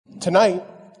Tonight,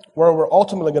 where we're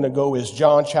ultimately going to go is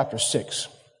John chapter 6.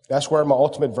 That's where my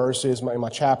ultimate verse is, my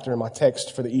chapter and my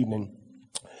text for the evening.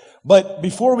 But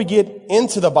before we get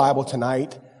into the Bible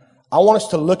tonight, I want us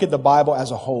to look at the Bible as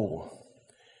a whole.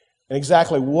 And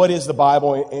exactly what is the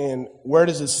Bible and where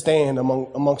does it stand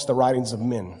amongst the writings of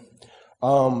men?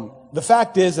 The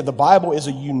fact is that the Bible is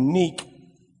a unique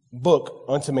book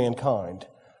unto mankind.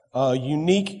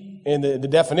 Unique, and the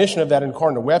definition of that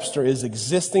according to Webster is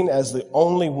existing as the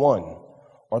only one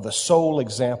or the sole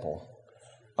example.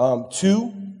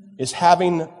 2 is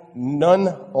having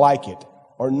none like it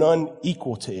or none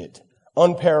equal to it,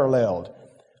 unparalleled,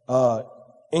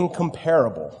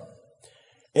 incomparable.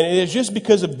 And it is just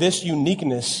because of this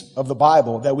uniqueness of the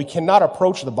Bible that we cannot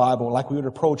approach the Bible like we would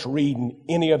approach reading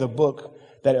any other book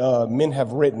that men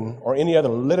have written or any other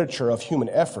literature of human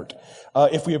effort.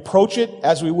 If we approach it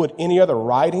as we would any other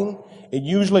writing, it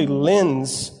usually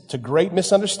lends to great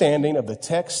misunderstanding of the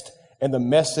text and the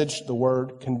message the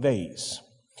word conveys.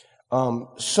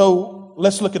 So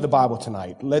let's look at the Bible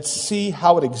tonight. Let's see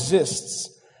how it exists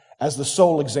as the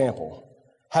sole example,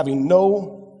 having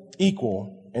no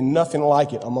equal and nothing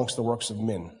like it amongst the works of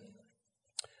men.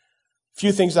 A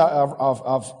few things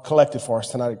I've collected for us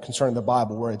tonight concerning the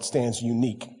Bible where it stands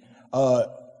unique.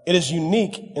 It is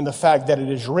unique in the fact that it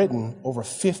is written over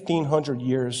 1,500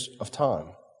 years of time.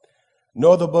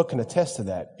 No other book can attest to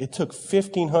that. It took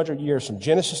 1,500 years from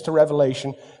Genesis to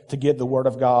Revelation to get the Word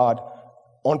of God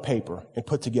on paper and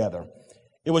put together.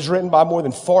 It was written by more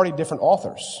than 40 different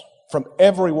authors from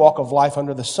every walk of life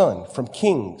under the sun, from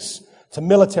kings to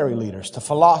military leaders, to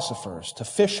philosophers, to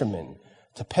fishermen,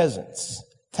 to peasants,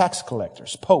 tax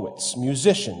collectors, poets,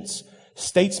 musicians,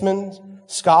 statesmen,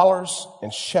 scholars,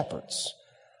 and shepherds.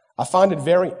 I find it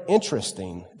very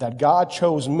interesting that God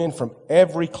chose men from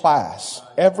every class,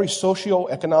 every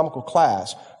socio-economical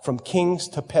class, from kings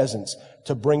to peasants,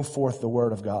 to bring forth the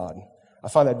Word of God. I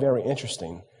find that very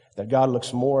interesting, that God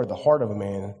looks more at the heart of a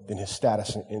man than his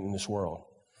status in this world.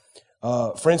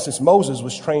 For instance, Moses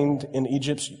was trained in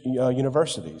Egypt's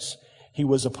universities. He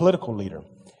was a political leader.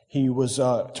 He was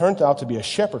turned out to be a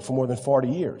shepherd for more than 40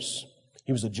 years.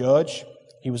 He was a judge.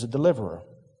 He was a deliverer.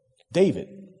 David,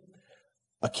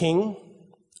 a king,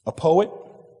 a poet,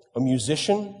 a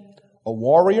musician, a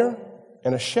warrior,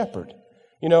 and a shepherd.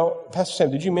 You know, Pastor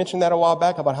Sam, did you mention that a while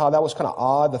back about how that was kind of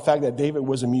odd, the fact that David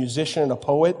was a musician and a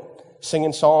poet,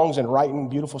 singing songs and writing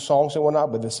beautiful songs and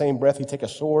whatnot, but in the same breath he'd take a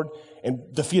sword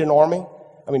and defeat an army?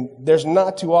 I mean, there's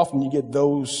not too often you get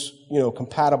those,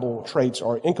 compatible traits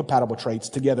or incompatible traits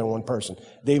together in one person.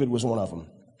 David was one of them.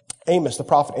 Amos, the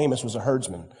prophet Amos, was a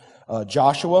herdsman.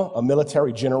 Joshua, a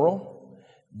military general.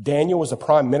 Daniel was a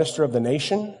prime minister of the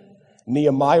nation.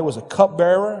 Nehemiah was a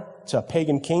cupbearer to a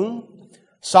pagan king.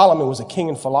 Solomon was a king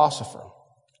and philosopher.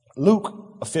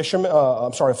 Luke, a physician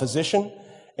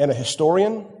and a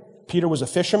historian. Peter was a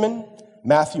fisherman.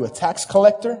 Matthew, a tax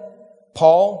collector.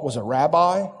 Paul was a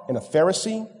rabbi and a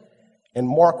Pharisee. And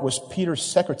Mark was Peter's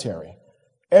secretary.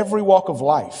 Every walk of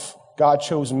life, God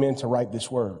chose men to write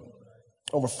this word.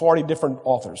 Over 40 different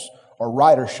authors, or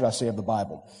writers, should I say, of the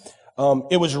Bible.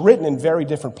 It was written in very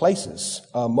different places.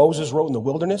 Moses wrote in the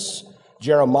wilderness.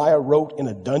 Jeremiah wrote in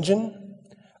a dungeon.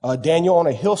 Daniel on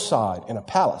a hillside in a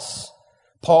palace.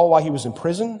 Paul while he was in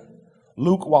prison.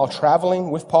 Luke while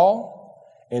traveling with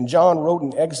Paul. And John wrote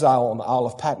in exile on the Isle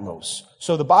of Patmos.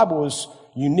 So the Bible was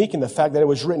unique in the fact that it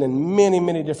was written in many,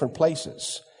 many different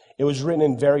places. It was written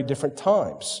in very different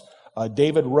times.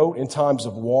 David wrote in times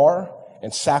of war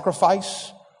and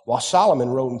sacrifice, while Solomon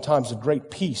wrote in times of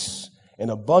great peace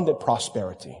and abundant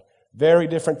prosperity. Very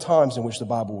different times in which the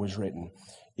Bible was written.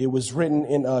 It was written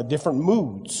in different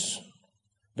moods,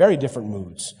 very different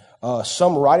moods.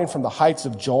 Some writing from the heights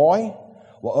of joy,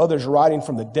 while others writing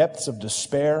from the depths of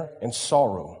despair and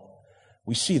sorrow.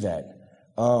 We see that.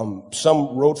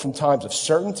 Some wrote from times of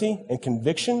certainty and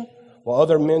conviction, while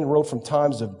other men wrote from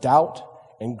times of doubt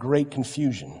and great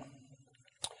confusion.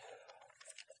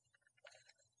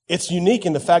 It's unique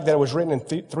in the fact that it was written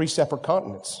in three separate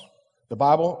continents. The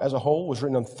Bible as a whole was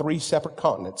written on 3 separate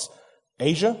continents: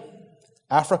 Asia,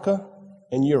 Africa,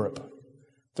 and Europe.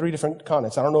 3 different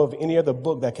continents. I don't know of any other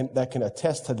book that can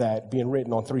attest to that being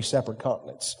written on 3 separate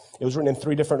continents. It was written in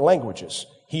 3 different languages.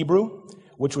 Hebrew,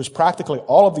 which was practically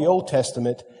all of the Old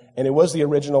Testament, and it was the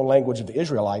original language of the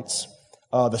Israelites.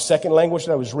 The second language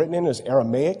that it was written in is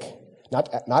Aramaic,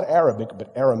 not Arabic,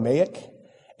 but Aramaic.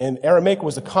 And Aramaic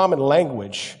was the common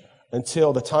language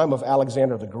until the time of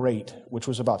Alexander the Great, which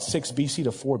was about 6 BC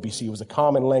to 4 BC. It was a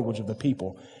common language of the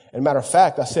people. And matter of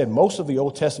fact, I said most of the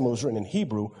Old Testament was written in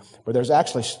Hebrew, but there's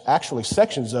actually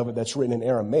sections of it that's written in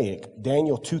Aramaic.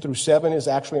 Daniel 2 through 7 is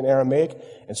actually in Aramaic,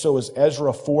 and so is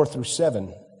Ezra 4 through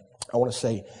 7, I want to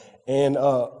say. And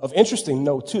of interesting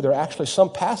note, too, there are actually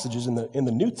some passages in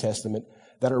the New Testament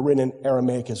that are written in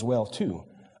Aramaic as well, too.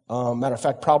 Matter of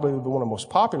fact, probably one of the most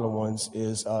popular ones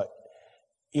is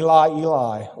Eli,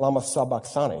 Eli, lama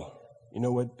sabachthani. You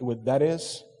know what that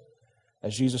is?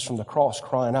 As Jesus from the cross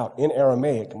crying out in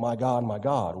Aramaic, my God,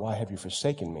 why have you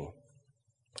forsaken me?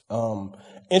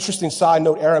 Interesting side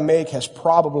note, Aramaic has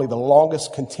probably the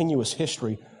longest continuous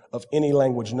history of any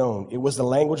language known. It was the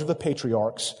language of the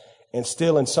patriarchs, and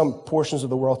still in some portions of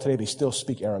the world today, they still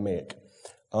speak Aramaic.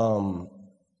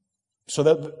 So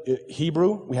that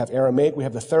Hebrew, we have Aramaic, we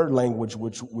have the third language,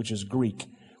 which is Greek,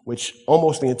 which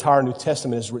almost the entire New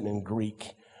Testament is written in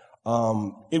Greek.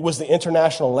 It was the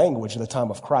international language at the time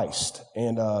of Christ,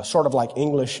 and sort of like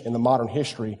English in the modern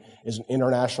history is an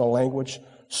international language,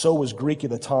 so was Greek at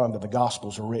the time that the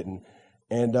Gospels were written.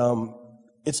 And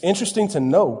it's interesting to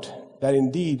note that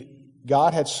indeed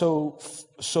God had so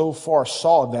far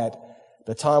saw that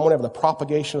the time whenever the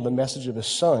propagation of the message of His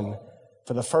Son,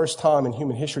 for the first time in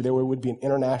human history, there would be an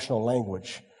international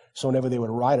language. So whenever they would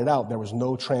write it out, there was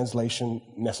no translation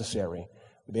necessary.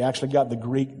 They actually got the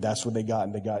Greek, that's what they got.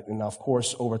 And of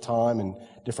course, over time and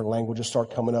different languages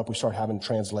start coming up, we start having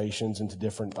translations into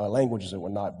different languages and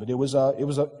whatnot. But it was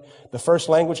the first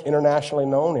language internationally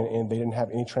known, and they didn't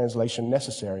have any translation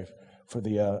necessary for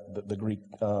the Greek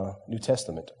New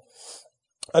Testament.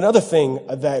 Another thing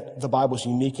that the Bible is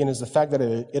unique in is the fact that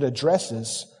it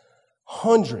addresses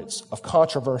hundreds of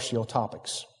controversial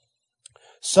topics.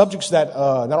 Subjects that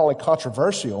not only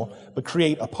controversial, but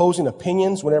create opposing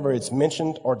opinions whenever it's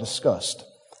mentioned or discussed.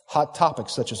 Hot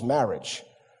topics such as marriage,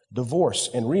 divorce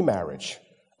and remarriage,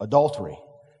 adultery,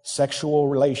 sexual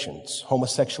relations,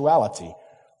 homosexuality,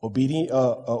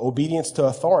 obedience to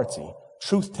authority,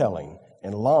 truth-telling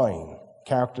and lying,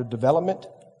 character development,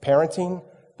 parenting,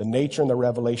 the nature and the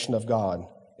revelation of God,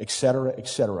 etc.,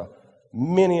 etc.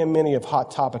 Many and many of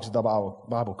hot topics the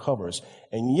Bible covers.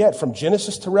 And yet, from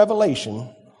Genesis to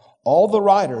Revelation, all the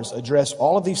writers address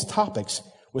all of these topics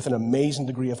with an amazing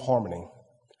degree of harmony.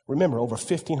 Remember, over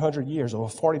 1,500 years, over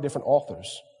 40 different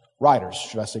writers,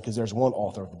 should I say, because there's one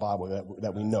author of the Bible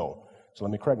that we know. So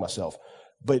let me correct myself.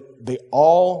 But they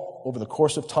all, over the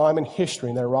course of time and history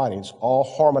in their writings, all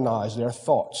harmonize their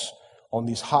thoughts on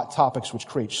these hot topics which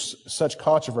create such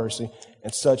controversy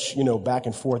and such, back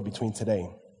and forth between today.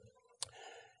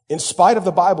 In spite of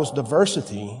the Bible's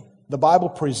diversity, the Bible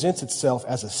presents itself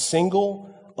as a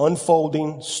single,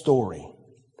 unfolding story.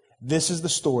 This is the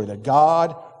story that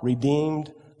God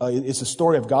redeemed. It's a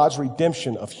story of God's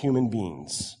redemption of human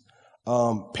beings.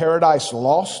 Paradise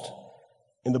lost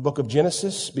in the book of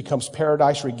Genesis becomes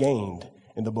paradise regained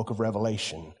in the book of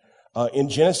Revelation. In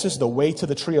Genesis, the way to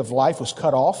the tree of life was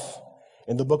cut off.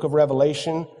 In the book of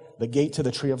Revelation, the gate to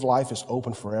the tree of life is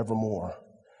open forevermore.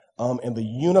 And the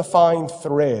unifying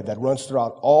thread that runs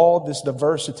throughout all this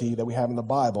diversity that we have in the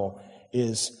Bible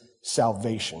is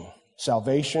salvation.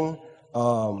 Salvation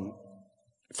from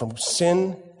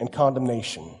sin and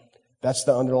condemnation. That's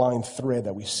the underlying thread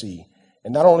that we see.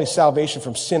 And not only salvation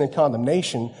from sin and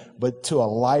condemnation, but to a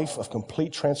life of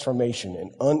complete transformation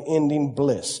and unending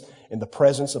bliss in the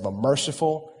presence of a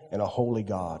merciful and a holy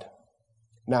God.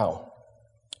 Now,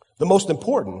 the most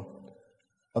important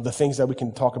of the things that we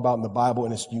can talk about in the Bible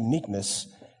and its uniqueness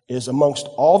is amongst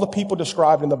all the people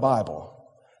described in the Bible,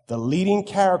 the leading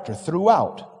character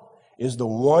throughout is the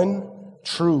one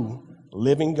true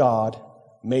living God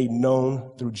made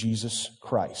known through Jesus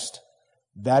Christ.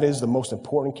 That is the most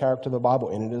important character of the Bible,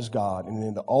 and it is God. And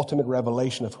then the ultimate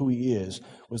revelation of who He is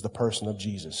was the person of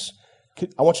Jesus.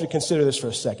 I want you to consider this for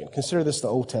a second. Consider this the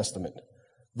Old Testament.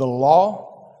 The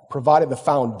law provided the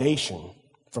foundation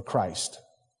for Christ.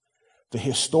 The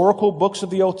historical books of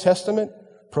the Old Testament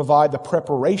provide the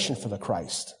preparation for the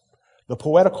Christ. The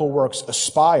poetical works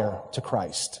aspire to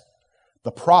Christ.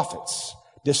 The prophets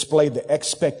display the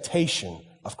expectation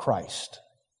of Christ.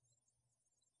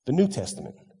 The New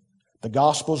Testament. The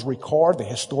Gospels record the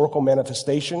historical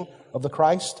manifestation of the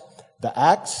Christ. The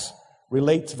Acts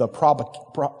relate to the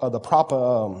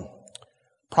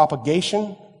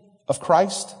propagation of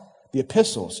Christ. The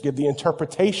epistles give the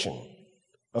interpretation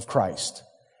of Christ.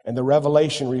 And the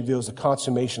Revelation reveals the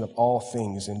consummation of all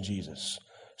things in Jesus.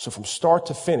 So from start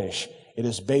to finish, it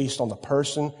is based on the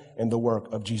person and the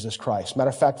work of Jesus Christ. Matter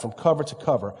of fact, from cover to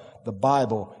cover, the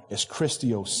Bible is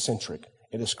Christocentric.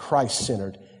 It is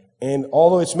Christ-centered. And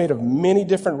although it's made of many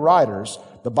different writers,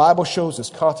 the Bible shows its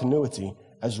continuity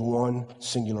as one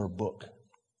singular book.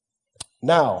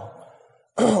 Now,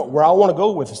 where I want to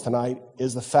go with this tonight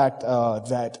is the fact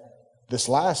that this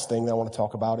last thing that I want to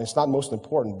talk about, it's not most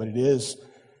important, but it is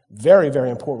very, very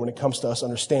important when it comes to us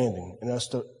understanding and us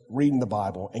to reading the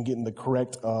Bible and getting the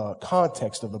correct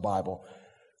context of the Bible.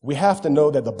 We have to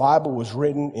know that the Bible was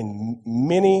written in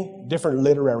many different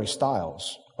literary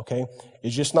styles, okay?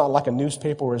 It's just not like a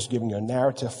newspaper where it's giving you a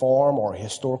narrative form or a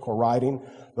historical writing.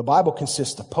 The Bible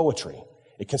consists of poetry.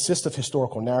 It consists of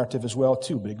historical narrative as well,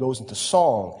 too, but it goes into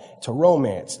song, to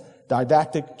romance,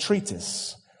 didactic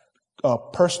treatise,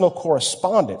 personal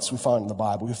correspondence we find in the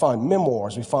Bible. We find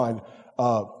memoirs, we find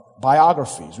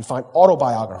biographies, we find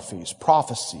autobiographies,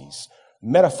 prophecies,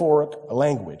 metaphoric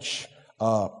language,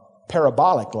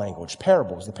 parabolic language,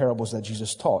 parables, the parables that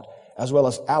Jesus taught, as well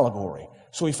as allegory.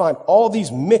 So we find all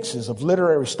these mixes of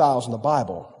literary styles in the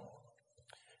Bible.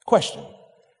 Question: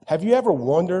 have you ever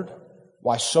wondered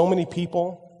why so many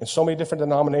people in so many different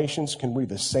denominations can read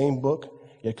the same book,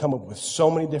 yet come up with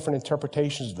so many different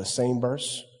interpretations of the same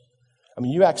verse? I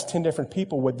mean, you ask 10 different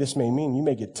people what this may mean, you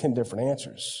may get 10 different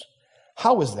answers.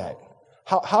 How is that?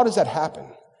 How does that happen?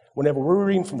 Whenever we're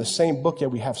reading from the same book, yet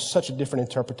we have such a different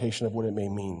interpretation of what it may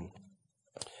mean.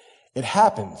 It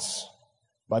happens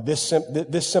by this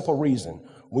simple reason.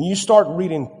 When you start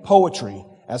reading poetry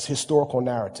as historical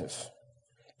narrative,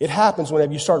 it happens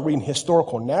whenever you start reading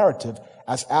historical narrative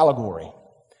as allegory.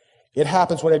 It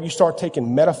happens whenever you start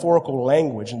taking metaphorical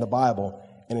language in the Bible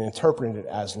and interpreting it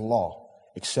as law,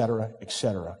 etc.,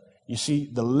 etc. You see,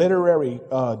 the literary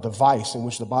device in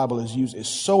which the Bible is used is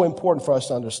so important for us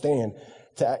to understand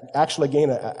to actually gain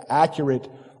an accurate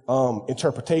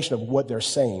interpretation of what they're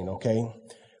saying, okay?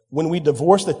 When we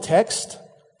divorce the text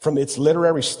from its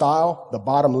literary style, the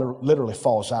bottom literally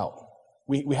falls out.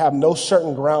 We have no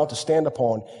certain ground to stand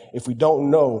upon if we don't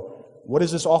know what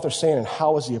is this author saying and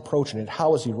how is he approaching it,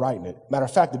 how is he writing it. Matter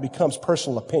of fact, it becomes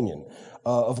personal opinion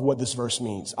of what this verse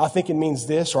means. I think it means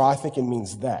this, or I think it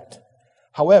means that.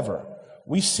 However,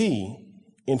 we see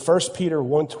in 1 Peter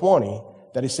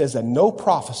 1:20 that it says that no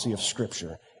prophecy of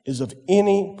Scripture is of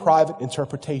any private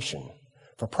interpretation.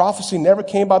 For prophecy never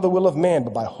came by the will of man,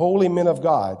 but by holy men of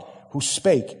God who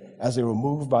spake as they were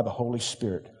moved by the Holy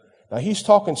Spirit. Now, he's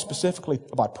talking specifically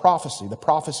about prophecy, the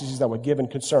prophecies that were given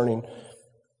concerning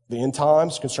the end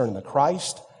times, concerning the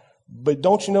Christ. But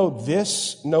don't you know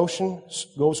this notion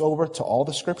goes over to all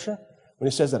the Scripture? When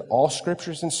it says that all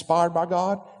Scripture is inspired by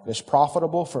God and is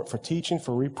profitable for teaching,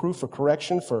 for reproof, for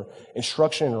correction, for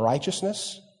instruction in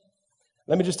righteousness.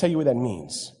 Let me just tell you what that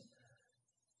means.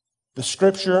 The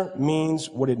Scripture means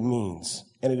what it means,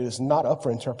 and it is not up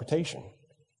for interpretation.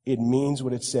 It means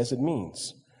what it says it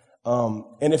means.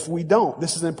 And if we don't,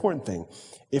 this is an important thing.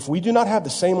 If we do not have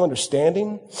the same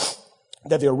understanding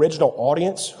that the original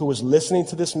audience who was listening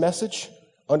to this message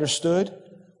understood,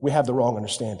 we have the wrong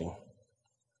understanding.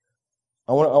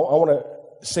 I want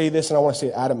to say this, and I want to say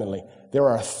it adamantly. There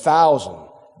are 1,000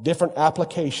 different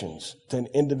applications to an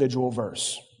individual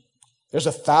verse. There's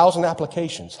 1,000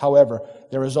 applications. However,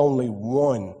 there is only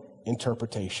one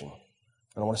interpretation.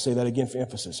 And I want to say that again for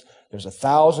emphasis. There's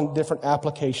 1,000 different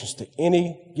applications to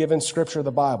any given scripture of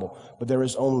the Bible, but there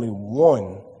is only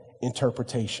one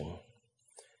interpretation.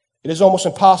 It is almost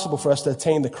impossible for us to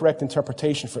attain the correct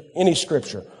interpretation for any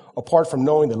scripture apart from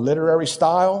knowing the literary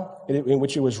style in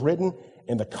which it was written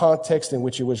and the context in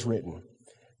which it was written.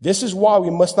 This is why we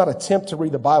must not attempt to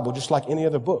read the Bible just like any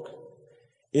other book.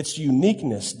 Its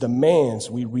uniqueness demands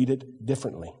we read it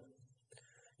differently.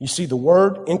 You see, the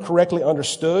word incorrectly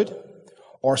understood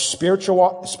or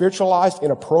spiritualized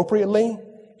inappropriately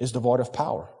is devoid of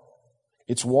power.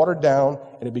 It's watered down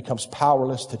and it becomes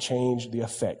powerless to change the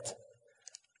effect.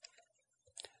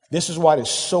 This is why it is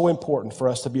so important for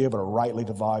us to be able to rightly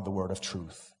divide the word of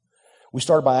truth. We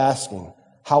started by asking,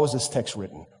 how is this text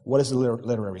written? What is the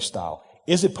literary style?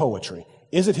 Is it poetry?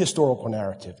 Is it historical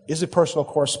narrative? Is it personal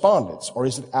correspondence? Or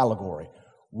is it allegory?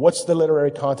 What's the literary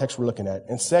context we're looking at?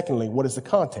 And secondly, what is the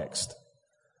context?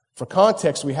 For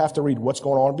context, we have to read what's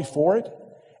going on before it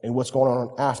and what's going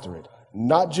on after it.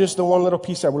 Not just the one little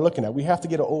piece that we're looking at. We have to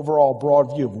get an overall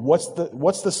broad view of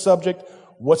what's the subject,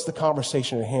 what's the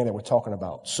conversation at hand that we're talking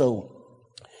about. So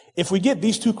if we get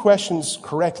these two questions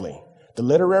correctly, the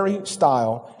literary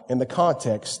style and the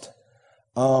context,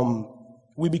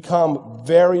 we become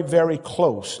very, very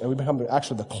close, and we become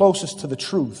actually the closest to the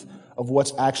truth of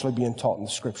what's actually being taught in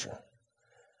the Scripture.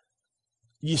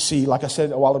 You see, like I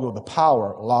said a while ago, the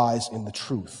power lies in the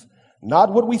truth.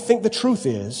 Not what we think the truth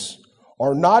is,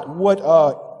 or not what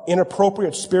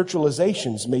inappropriate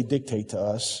spiritualizations may dictate to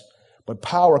us, but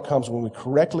power comes when we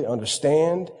correctly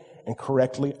understand and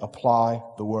correctly apply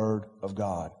the Word of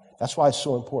God. That's why it's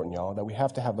so important, y'all, that we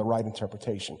have to have the right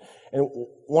interpretation. And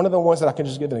one of the ones that I can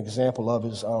just give an example of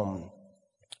is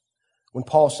when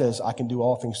Paul says, I can do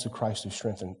all things through Christ who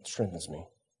strengthens me.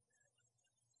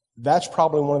 That's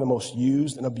probably one of the most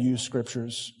used and abused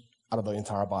scriptures out of the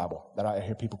entire Bible that I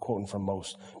hear people quoting from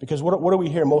most. Because what do we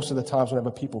hear most of the times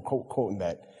whenever people quoting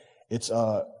that? It's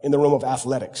in the realm of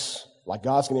athletics. Like,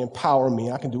 God's going to empower me.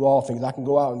 I can do all things. I can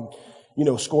go out and,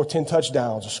 score 10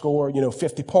 touchdowns or score,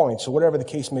 50 points or whatever the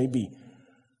case may be.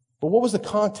 But what was the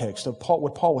context of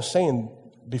what Paul was saying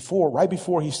right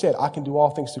before he said, I can do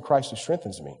all things through Christ who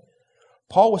strengthens me?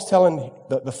 Paul was telling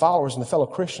the followers and the fellow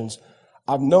Christians,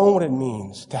 I've known what it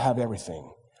means to have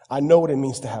everything. I know what it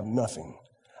means to have nothing.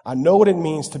 I know what it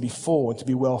means to be full and to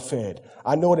be well fed.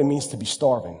 I know what it means to be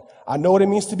starving. I know what it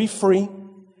means to be free.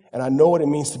 And I know what it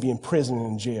means to be in prison and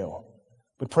in jail.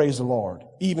 But praise the Lord,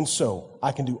 even so,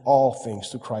 I can do all things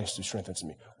through Christ who strengthens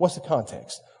me. What's the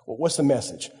context? Well, what's the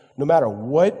message? No matter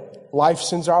what life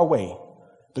sends our way,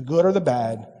 the good or the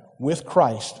bad, with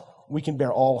Christ, we can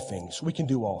bear all things. We can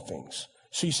do all things.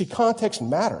 So you see, context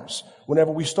matters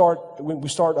whenever we start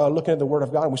looking at the Word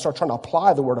of God and we start trying to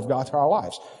apply the Word of God to our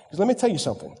lives. Because let me tell you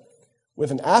something.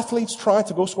 With an athlete's trying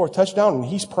to go score a touchdown and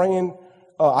he's praying,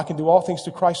 I can do all things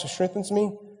through Christ who strengthens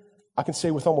me, I can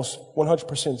say with almost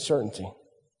 100% certainty,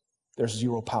 there's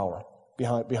zero power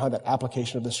behind that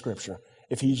application of the Scripture.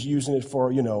 If he's using it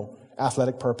for,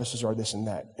 athletic purposes or this and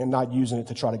that, and not using it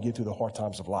to try to get through the hard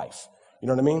times of life. You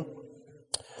know what I mean?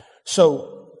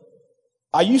 So,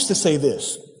 I used to say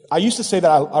this. I used to say that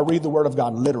I read the Word of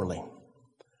God literally.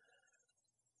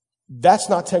 That's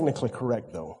not technically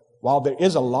correct, though. While there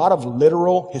is a lot of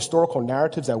literal historical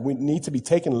narratives that we need to be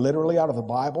taken literally out of the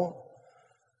Bible,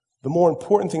 the more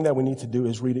important thing that we need to do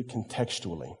is read it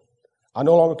contextually. I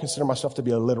no longer consider myself to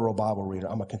be a literal Bible reader.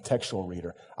 I'm a contextual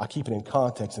reader. I keep it in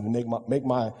context and I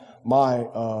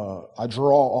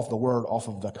draw off the Word off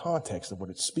of the context of what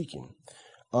it's speaking.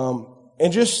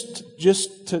 And just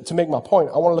to make my point,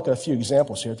 I want to look at a few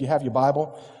examples here. If you have your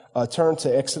Bible, turn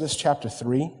to Exodus chapter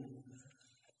 3.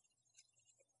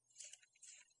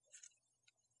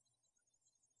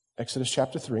 Exodus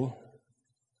chapter 3.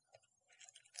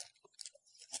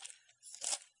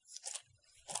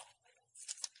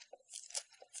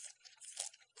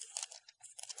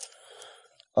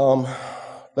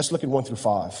 Let's look at 1 through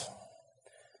 5.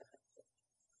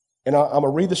 And I'm going to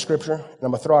read the scripture, and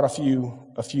I'm going to throw out a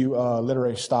few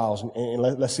literary styles, and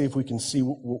let's see if we can see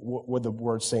what the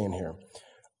word's saying here.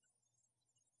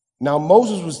 Now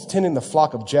Moses was tending the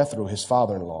flock of Jethro, his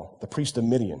father-in-law, the priest of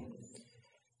Midian.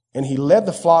 And he led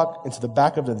the flock into the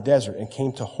back of the desert and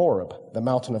came to Horeb, the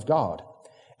mountain of God.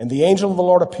 And the angel of the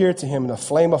Lord appeared to him in a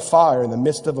flame of fire in the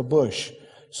midst of a bush.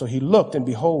 So he looked, and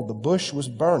behold, the bush was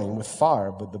burning with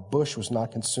fire, but the bush was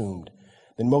not consumed.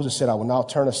 Then Moses said, I will now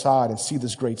turn aside and see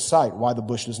this great sight, why the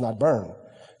bush does not burn.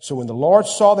 So when the Lord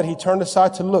saw that he turned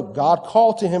aside to look, God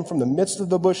called to him from the midst of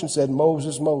the bush and said,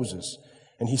 Moses, Moses.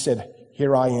 And he said,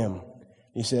 Here I am.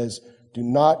 He says, Do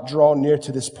not draw near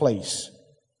to this place.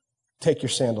 Take your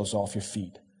sandals off your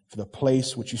feet, for the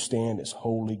place which you stand is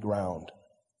holy ground.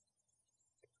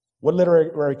 What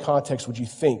literary context would you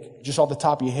think, just off the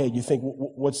top of your head, you think,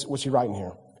 what's he writing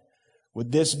here?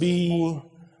 Would this be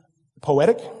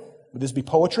poetic? Would this be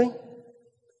poetry?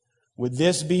 Would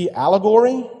this be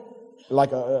allegory? Like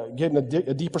getting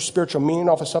a deeper spiritual meaning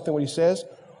off of something what he says?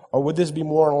 Or would this be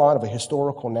more in line of a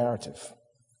historical narrative?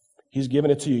 He's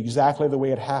giving it to you exactly the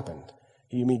way it happened.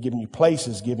 Giving you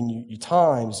places, giving you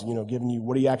times, giving you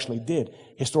what he actually did.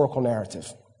 Historical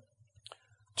narrative.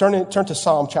 Turn to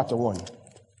Psalm chapter 1.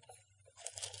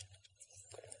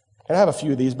 And I have a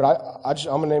few of these, but I'm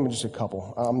going to name just a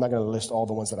couple. I'm not going to list all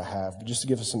the ones that I have, but just to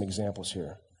give us some examples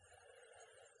here.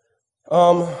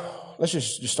 Let's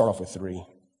just start off with 3.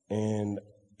 And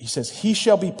he says, He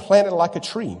shall be planted like a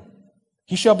tree.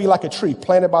 He shall be like a tree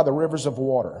planted by the rivers of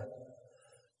water,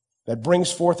 that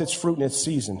brings forth its fruit in its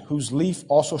season, whose leaf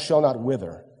also shall not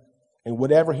wither, and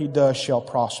whatever he does shall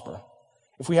prosper.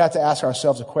 If we had to ask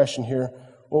ourselves a question here,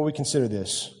 what would we consider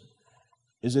this?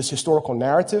 Is this historical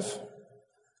narrative?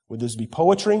 Would this be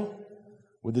poetry?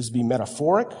 Would this be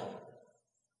metaphoric?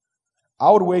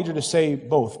 I would wager to say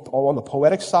both, on the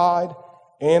poetic side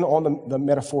and on the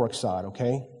metaphoric side,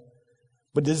 okay?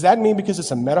 But does that mean because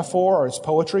it's a metaphor or it's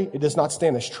poetry, it does not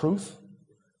stand as truth?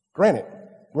 Granted,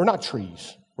 we're not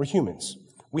trees. We're humans.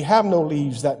 We have no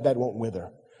leaves that won't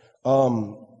wither.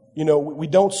 We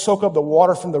don't soak up the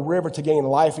water from the river to gain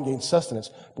life and gain sustenance.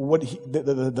 But what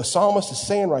the psalmist is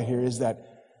saying right here is that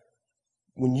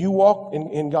When you walk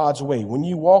in God's way, when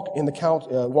you walk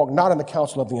walk not in the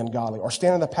counsel of the ungodly, or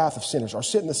stand in the path of sinners, or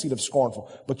sit in the seat of scornful,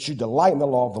 but you delight in the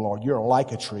law of the Lord, you're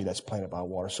like a tree that's planted by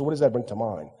water. So what does that bring to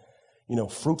mind?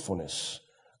 Fruitfulness.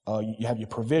 You have your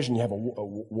provision. You have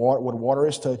what water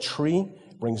is to a tree.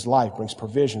 Brings life, brings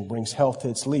provision, brings health to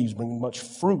its leaves, brings much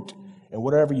fruit, and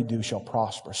whatever you do shall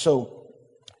prosper. So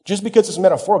just because it's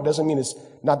metaphoric doesn't mean it's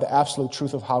not the absolute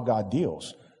truth of how God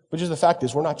deals. But just the fact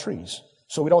is we're not trees.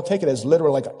 So we don't take it as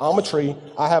literal, like I'm a tree,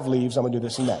 I have leaves, I'm going to do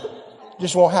this and that. It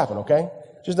just won't happen, okay?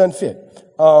 Just doesn't fit.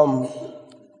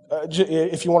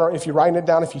 If you're writing it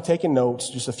down, if you're taking notes,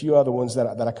 just a few other ones that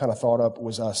I kind of thought up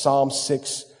was Psalm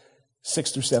 6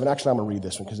 through 7. Actually, I'm going to read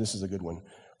this one because this is a good one.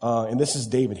 And this is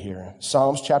David here.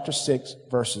 Psalms chapter 6,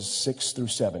 verses 6 through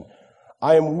 7.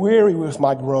 I am weary with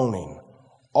my groaning.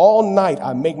 All night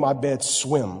I make my bed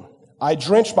swim. I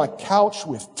drench my couch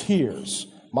with tears.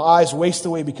 My eyes waste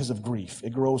away because of grief.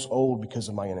 It grows old because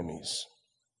of my enemies.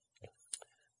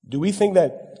 Can we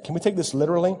take this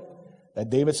literally? That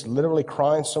David's literally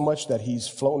crying so much that he's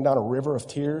floating down a river of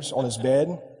tears on his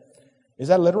bed? Is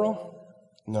that literal?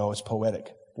 No, it's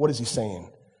poetic. What is he saying?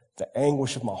 The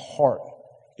anguish of my heart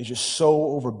is just so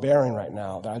overbearing right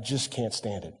now that I just can't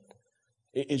stand it.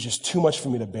 It's just too much for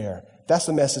me to bear. That's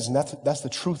the message, and that's the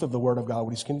truth of the Word of God,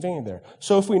 what he's conveying there.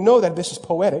 So if we know that this is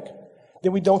poetic,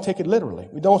 then we don't take it literally.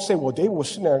 We don't say, well, David was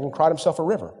sitting there and cried himself a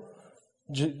river.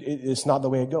 It's not the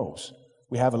way it goes.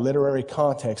 We have a literary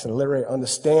context and a literary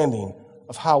understanding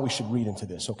of how we should read into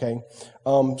this, okay?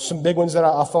 Some big ones that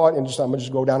I thought, and I'm going to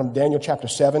just go down them. Daniel chapter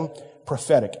 7,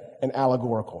 prophetic and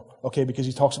allegorical, okay? Because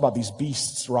he talks about these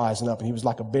beasts rising up, and he was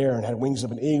like a bear and had wings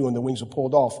of an eagle, and the wings were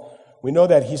pulled off. We know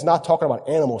that he's not talking about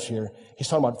animals here. He's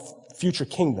talking about future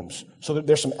kingdoms. So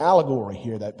there's some allegory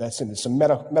here that's in it, some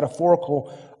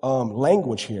metaphorical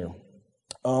language here.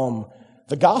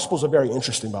 The Gospels are very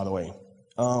interesting, by the way,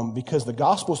 because the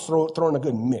Gospels throw in a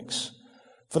good mix.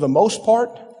 For the most part,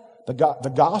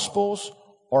 the Gospels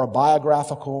are a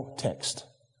biographical text.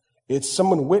 It's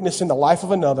someone witnessing the life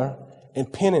of another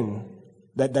and penning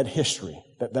that history,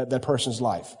 that person's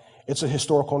life. It's a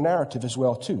historical narrative as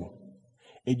well, too.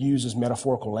 It uses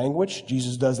metaphorical language.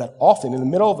 Jesus does that often in the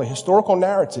middle of a historical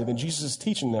narrative, and Jesus is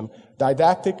teaching them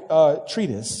didactic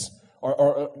treatise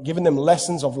or giving them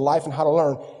lessons of life and how to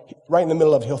learn. Right in the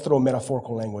middle of it, he'll throw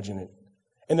metaphorical language in it.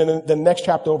 And then the next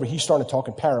chapter over, he's starting to talk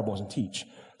in parables and teach.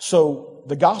 So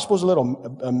the gospel is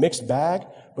a mixed bag,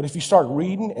 but if you start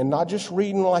reading, and not just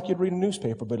reading like you'd read a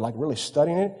newspaper, but like really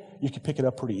studying it, you can pick it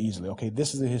up pretty easily. Okay,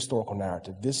 this is a historical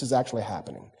narrative. This is actually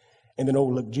happening. And then,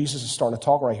 look, Jesus is starting to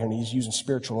talk right here, and he's using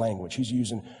spiritual language. He's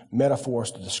using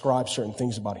metaphors to describe certain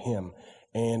things about him.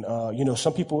 And,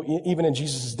 some people, even in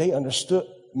Jesus' day,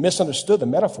 misunderstood the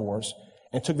metaphors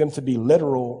and took them to be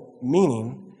literal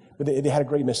meaning, but they had a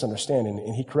great misunderstanding,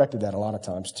 and he corrected that a lot of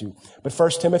times, too. But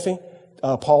 1 Timothy,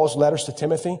 Paul's letters to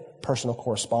Timothy, personal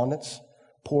correspondence,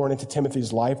 pouring into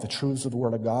Timothy's life the truths of the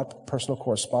Word of God, personal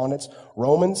correspondence.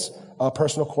 Romans,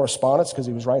 personal correspondence, because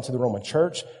he was writing to the Roman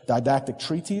church. Didactic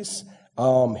treatise,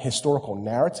 historical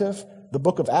narrative. The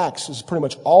book of Acts is pretty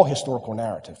much all historical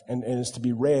narrative and is to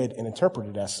be read and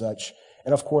interpreted as such.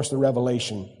 And, of course, the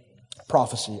Revelation,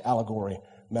 prophecy, allegory,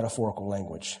 metaphorical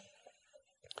language.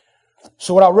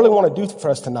 So what I really want to do for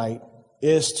us tonight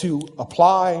is to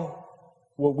apply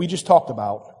what we just talked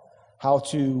about, how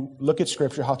to look at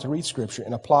Scripture, how to read Scripture,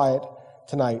 and apply it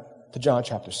tonight to John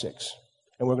chapter 6.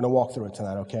 And we're going to walk through it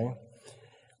tonight, okay?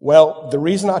 Well, the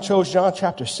reason I chose John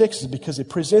chapter 6 is because it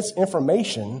presents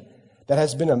information that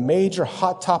has been a major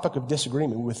hot topic of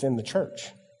disagreement within the church.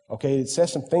 Okay, it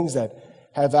says some things that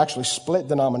have actually split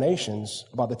denominations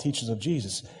about the teachings of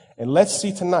Jesus. And let's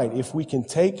see tonight if we can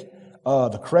take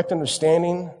the correct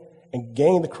understanding and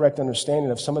gain the correct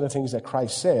understanding of some of the things that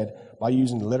Christ said by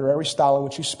using the literary style in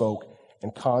which he spoke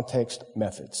and context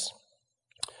methods.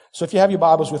 So if you have your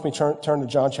Bibles with me, turn to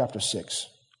John chapter 6.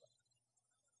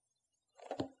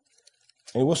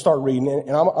 And we'll start reading.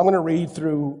 And I'm going to read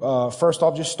through, first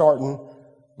off, just starting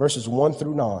verses 1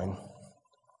 through 9.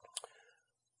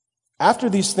 After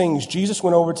these things, Jesus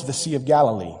went over to the Sea of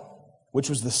Galilee, which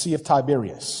was the Sea of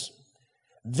Tiberias.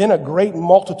 Then a great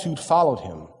multitude followed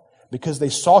him, because they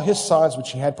saw his signs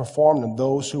which he had performed in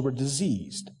those who were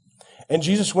diseased. And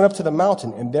Jesus went up to the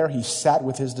mountain, and there he sat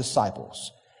with his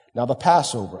disciples. Now the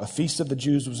Passover, a feast of the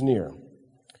Jews, was near.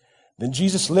 Then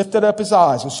Jesus lifted up his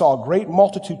eyes and saw a great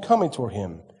multitude coming toward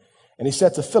him. And he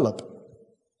said to Philip,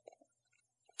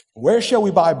 "Where shall we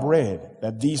buy bread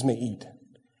that these may eat?"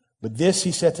 But this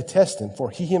he said to test him, for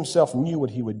he himself knew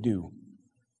what he would do.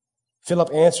 Philip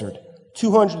answered,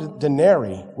 200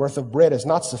 denarii worth of bread is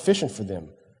not sufficient for them,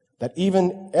 that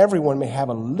even everyone may have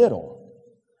a little.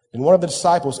 And one of the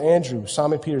disciples, Andrew,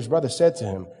 Simon Peter's brother, said to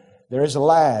him, there is a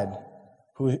lad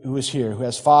who is here, who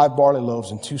has 5 barley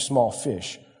loaves and 2 small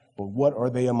fish, but what are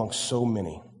they among so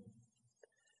many?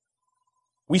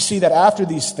 We see that after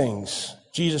these things,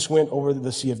 Jesus went over to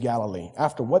the Sea of Galilee.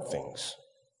 After what things?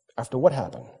 After what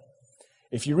happened?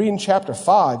 If you read in chapter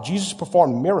 5, Jesus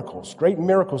performed miracles, great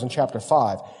miracles in chapter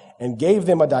 5, and gave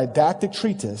them a didactic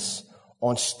treatise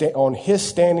on his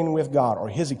standing with God, or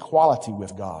his equality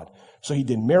with God. So he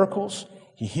did miracles,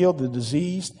 he healed the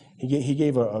diseased, he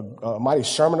gave a mighty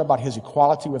sermon about his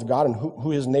equality with God and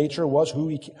who his nature was,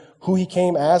 who he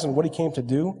came as and what he came to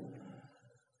do.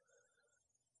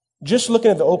 Just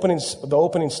looking at the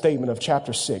opening statement of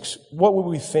chapter 6, what would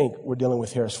we think we're dealing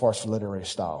with here as far as literary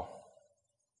style?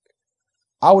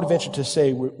 I would venture to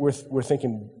say we're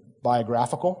thinking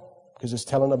biographical, because it's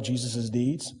telling of Jesus'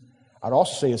 deeds. I'd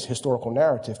also say it's historical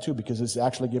narrative too, because it's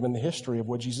actually giving the history of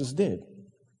what Jesus did.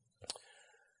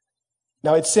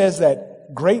 Now it says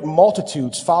that great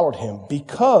multitudes followed him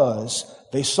because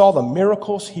they saw the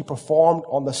miracles he performed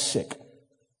on the sick.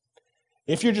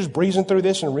 If you're just breezing through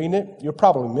this and reading it, you'll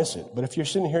probably miss it. But if you're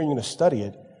sitting here and you're going to study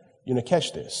it, you're going to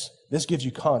catch this. This gives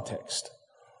you context.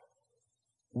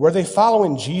 Were they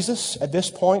following Jesus at this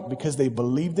point because they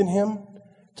believed in him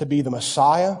to be the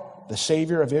Messiah, the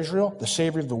Savior of Israel, the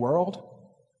Savior of the world?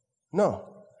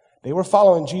 No. They were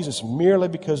following Jesus merely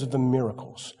because of the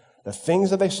miracles. The things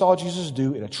that they saw Jesus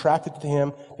do, it attracted to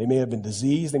him. They may have been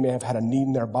diseased. They may have had a need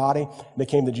in their body. They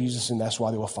came to Jesus, and that's why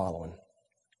they were following.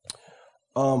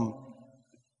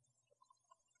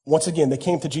 Once again, they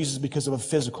came to Jesus because of a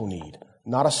physical need,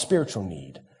 not a spiritual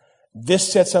need.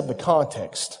 This sets up the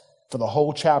context for the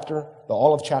whole chapter,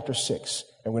 all of chapter 6.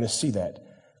 And we're going to see that.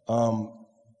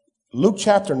 Luke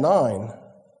chapter 9,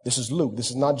 this is Luke, this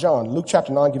is not John. Luke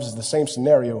chapter 9 gives us the same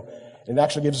scenario. And it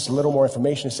actually gives us a little more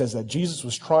information. It says that Jesus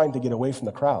was trying to get away from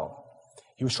the crowd.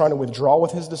 He was trying to withdraw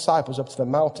with his disciples up to the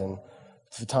mountain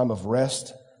for the time of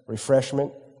rest,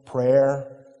 refreshment,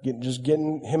 prayer,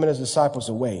 getting him and his disciples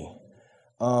away.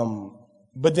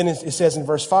 But then it says in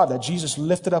verse 5 that Jesus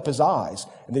lifted up his eyes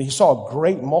and that he saw a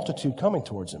great multitude coming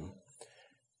towards him.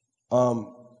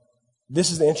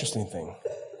 This is the interesting thing.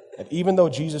 That even though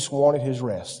Jesus wanted his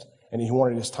rest and he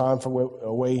wanted his time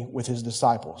away with his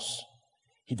disciples,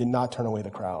 he did not turn away the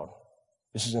crowd.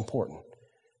 This is important.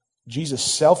 Jesus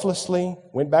selflessly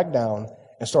went back down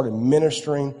and started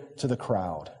ministering to the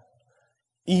crowd,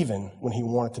 even when he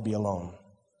wanted to be alone.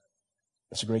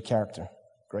 That's a great character,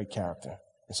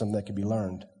 and something that can be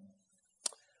learned.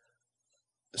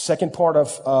 The second part of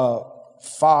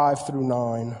 5 through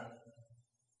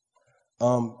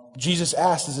 9, Jesus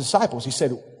asked his disciples, he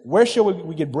said, where shall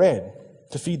we get bread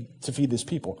to feed this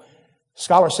people?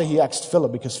 Scholars say he asked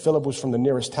Philip because Philip was from the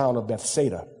nearest town of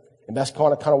Bethsaida. And that's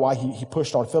kind of why he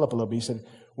pushed on Philip a little bit. He said,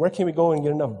 where can we go and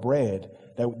get enough bread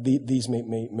that these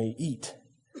may eat?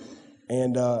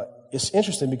 And it's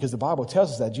interesting because the Bible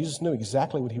tells us that Jesus knew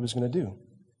exactly what he was going to do.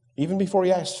 Even before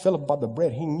he asked Philip about the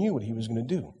bread, he knew what he was going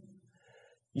to do.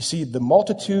 You see, the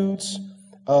multitudes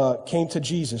came to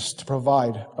Jesus to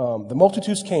provide. The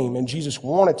multitudes came and Jesus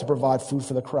wanted to provide food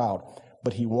for the crowd,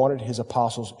 but he wanted his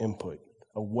apostles' input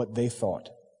of what they thought.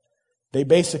 They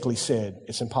basically said,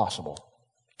 it's impossible.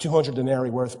 200 denarii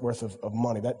worth of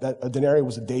money. That a denarii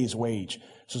was a day's wage.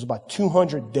 So it's about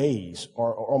 200 days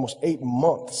or almost 8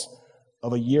 months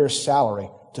of a year's salary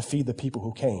to feed the people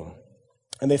who came.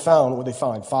 And they found what they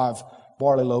find, 5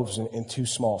 barley loaves and 2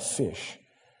 small fish.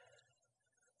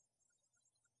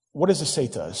 What does it say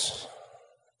to us?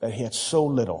 That he had so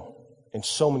little and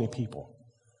so many people.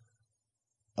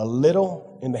 A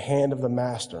little in the hand of the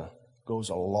master goes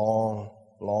a long,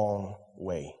 long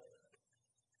way.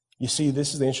 You see,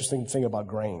 this is the interesting thing about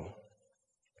grain.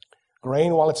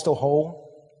 Grain, while it's still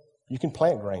whole, you can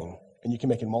plant grain and you can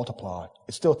make it multiply.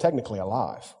 It's still technically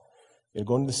alive. It'll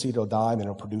go into the seed, it'll die, and then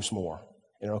it'll produce more,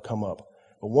 and it'll come up.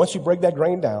 But once you break that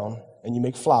grain down and you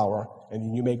make flour and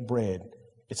then you make bread,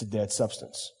 it's a dead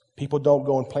substance. People don't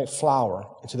go and plant flour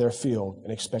into their field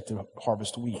and expect to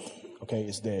harvest wheat. Okay,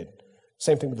 it's dead.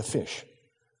 Same thing with the fish.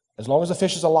 As long as the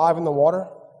fish is alive in the water,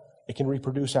 it can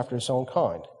reproduce after its own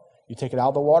kind. You take it out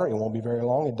of the water, it won't be very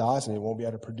long, it dies, and it won't be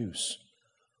able to produce.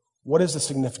 What is the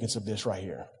significance of this right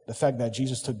here? The fact that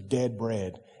Jesus took dead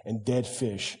bread and dead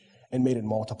fish and made it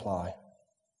multiply.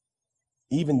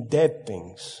 Even dead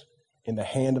things in the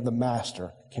hand of the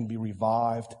master can be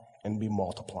revived and be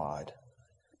multiplied.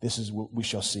 This is what we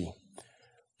shall see.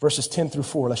 Verses 10 through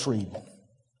 4, let's read.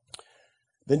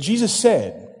 Then Jesus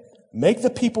said, make the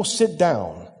people sit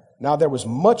down. Now there was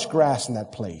much grass in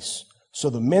that place. So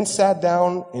the men sat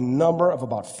down in number of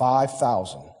about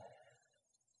 5,000.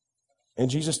 And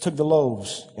Jesus took the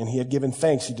loaves, and he had given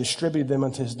thanks. He distributed them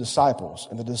unto his disciples,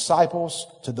 and the disciples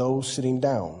to those sitting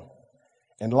down,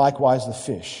 and likewise the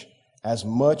fish, as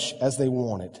much as they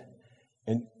wanted.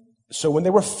 And so when they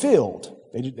were filled,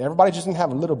 everybody just didn't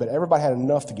have a little bit. Everybody had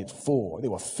enough to get full. They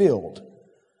were filled.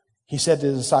 He said to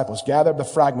his disciples, gather the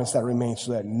fragments that remain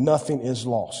so that nothing is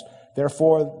lost.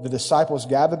 Therefore, the disciples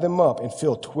gathered them up and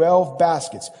filled 12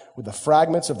 baskets with the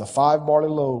fragments of the 5 barley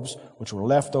loaves, which were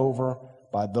left over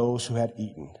by those who had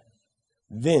eaten.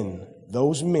 Then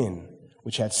those men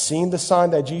which had seen the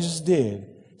sign that Jesus did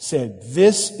said,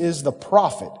 this is the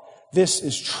prophet. This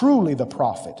is truly the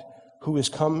prophet who is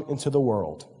come into the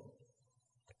world.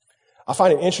 I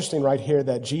find it interesting right here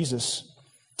that Jesus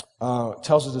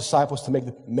tells his disciples to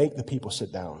make the people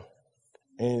sit down.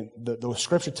 And the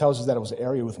scripture tells us that it was an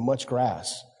area with much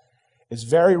grass. It's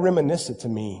very reminiscent to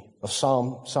me of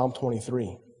Psalm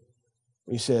 23.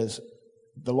 He says,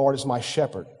 the Lord is my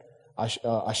shepherd. I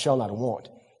shall not want.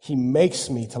 He makes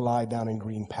me to lie down in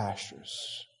green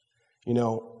pastures. You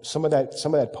know, some of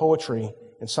that poetry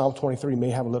in Psalm 23 may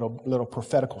have a little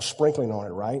prophetical sprinkling on it,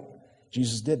 right?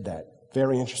 Jesus did that.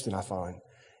 Very interesting, I find.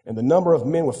 And the number of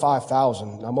men with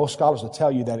 5,000, now most scholars will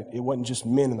tell you that it wasn't just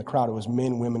men in the crowd, it was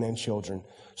men, women, and children.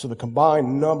 So the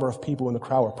combined number of people in the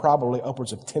crowd were probably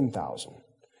upwards of 10,000.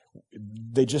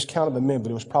 They just counted the men,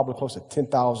 but it was probably close to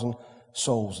 10,000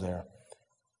 souls there.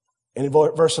 And in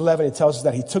verse 11, it tells us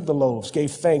that he took the loaves,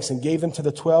 gave thanks, and gave them to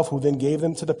the 12, who then gave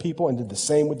them to the people and did the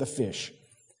same with the fish.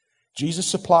 Jesus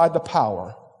supplied the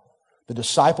power. The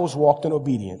disciples walked in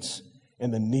obedience,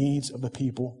 and the needs of the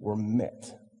people were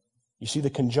met. You see the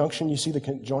conjunction? You see the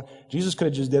conjunction? Jesus could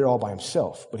have just did it all by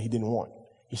himself, but he didn't want.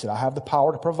 He said, I have the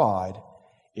power to provide.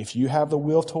 If you have the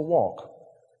will to walk,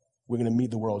 we're going to meet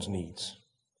the world's needs.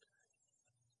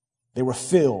 They were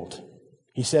filled.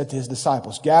 He said to his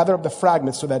disciples, gather up the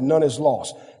fragments so that none is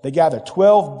lost. They gathered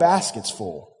 12 baskets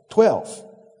full. 12.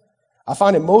 I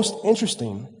find it most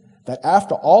interesting that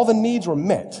after all the needs were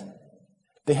met,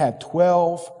 they had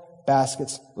 12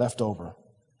 baskets left over.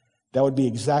 That would be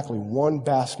exactly 1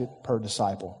 basket per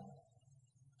disciple.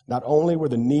 Not only were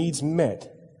the needs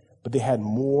met, but they had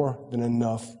more than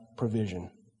enough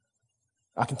provision.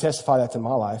 I can testify that to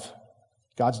my life.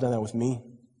 God's done that with me.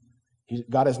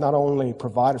 God has not only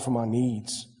provided for my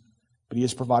needs, but he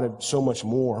has provided so much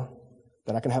more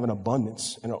that I can have an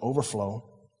abundance and an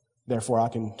overflow. Therefore, I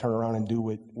can turn around and do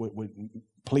what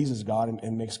pleases God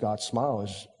and makes God smile,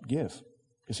 is give,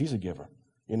 because he's a giver,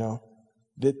 you know.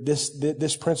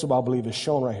 This principle, I believe, is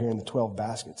shown right here in the 12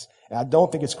 baskets. And I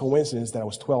don't think it's coincidence that it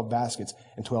was 12 baskets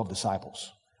and 12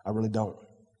 disciples. I really don't.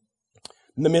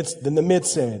 Then the mid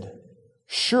said,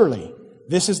 surely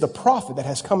this is the prophet that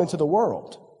has come into the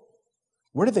world.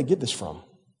 Where did they get this from?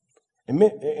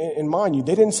 And mind you,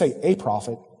 they didn't say a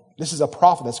prophet. This is a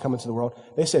prophet that's come into the world.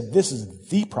 They said this is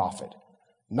the prophet.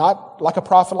 Not like a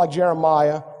prophet like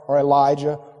Jeremiah or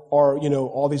Elijah or, you know,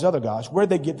 all these other guys. Where did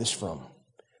they get this from?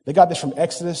 They got this from I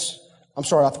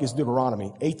think it's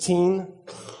Deuteronomy 18,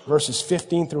 verses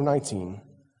 15 through 19.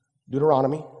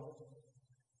 Deuteronomy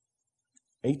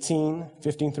 18,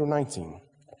 15 through 19.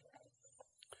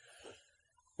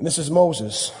 And this is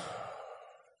Moses.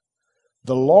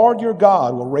 The Lord your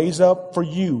God will raise up for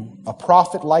you a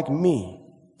prophet like me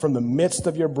from the midst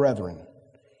of your brethren.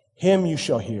 Him you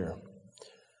shall hear.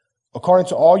 According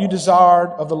to all you desired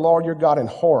of the Lord your God in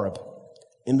Horeb,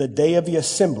 in the day of the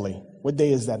assembly. What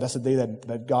day is that? That's the day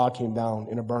that God came down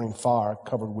in a burning fire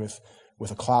covered with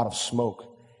a cloud of smoke.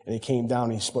 And he came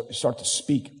down and he started to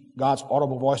speak. God's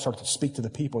audible voice started to speak to the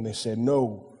people. And they said,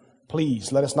 no,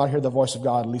 please, let us not hear the voice of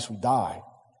God, at least we die.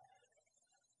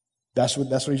 That's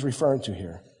what he's referring to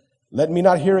here. Let me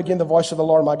not hear again the voice of the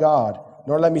Lord my God,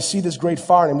 nor let me see this great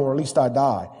fire anymore, at least I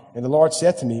die. And the Lord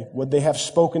said to me, what they have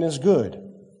spoken is good.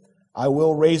 I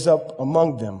will raise up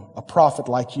among them a prophet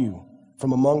like you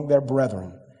from among their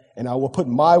brethren. And I will put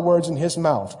my words in his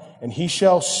mouth, and he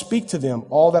shall speak to them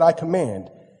all that I command.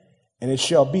 And it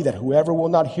shall be that whoever will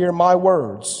not hear my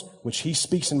words, which he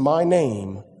speaks in my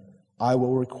name, I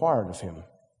will require it of him.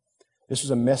 This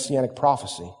was a messianic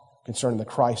prophecy concerning the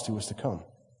Christ who was to come,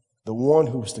 the one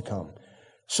who was to come.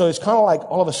 So it's kind of like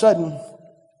all of a sudden,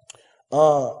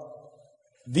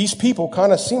 these people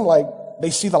kind of seem like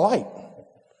they see the light.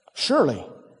 Surely,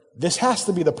 this has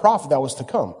to be the prophet that was to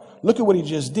come. Look at what he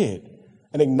just did.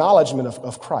 An acknowledgement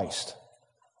of Christ,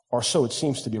 or so it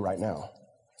seems to be right now.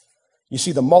 You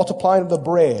see, the multiplying of the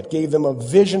bread gave them a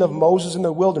vision of Moses in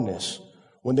the wilderness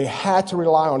when they had to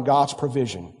rely on God's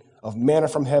provision of manna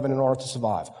from heaven in order to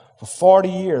survive. For 40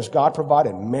 years, God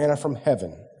provided manna from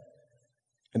heaven,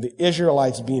 and the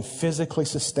Israelites being physically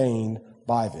sustained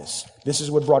by this. This is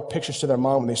what brought pictures to their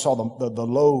mind when they saw the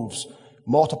loaves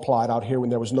multiplied out here when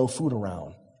there was no food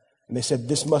around. And they said,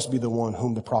 this must be the one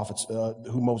whom the prophets,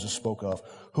 who Moses spoke of,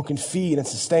 who can feed and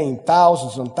sustain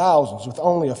thousands and thousands with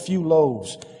only a few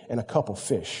loaves and a couple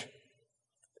fish.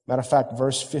 Matter of fact,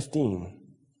 verse 15.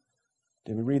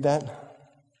 Did we read that?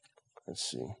 Let's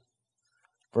see.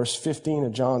 Verse 15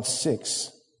 of John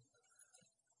 6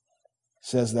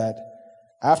 says that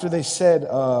after they said,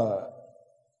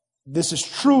 this is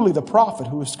truly the prophet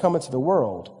who is come into the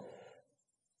world.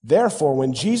 Therefore,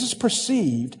 when Jesus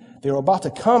perceived they were about to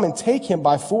come and take him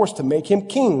by force to make him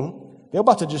king, they were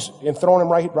about to just enthrone him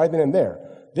right then and there.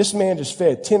 This man just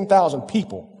fed 10,000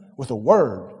 people with a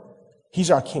word.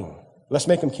 He's our king. Let's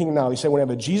make him king now. He said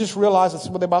whenever Jesus realized this is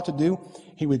what they're about to do,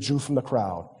 he withdrew from the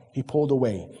crowd. He pulled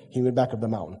away. He went back up the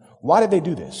mountain. Why did they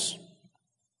do this?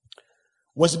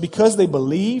 Was it because they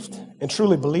believed and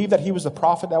truly believed that he was the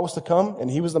prophet that was to come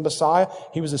and he was the Messiah,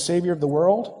 he was the Savior of the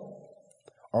world?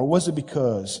 Or was it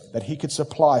because that he could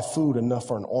supply food enough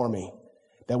for an army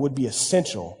that would be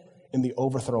essential in the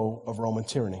overthrow of Roman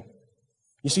tyranny?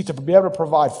 You see, to be able to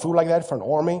provide food like that for an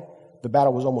army, the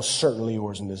battle was almost certainly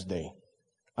yours in this day.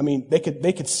 I mean, they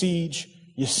could siege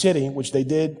your city, which they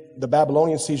did. The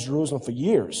Babylonians sieged Jerusalem for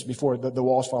years before the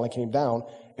walls finally came down,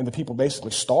 and the people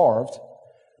basically starved.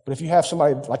 But if you have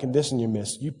somebody like in this in your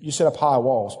midst, you set up high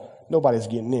walls, nobody's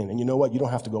getting in. And you know what? You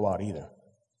don't have to go out either.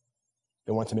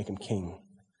 They wanted to make him king.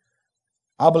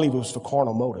 I believe it was for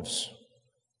carnal motives.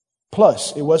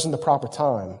 Plus, it wasn't the proper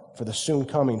time for the soon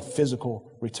coming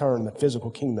physical return, the physical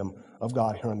kingdom of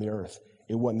God here on the earth.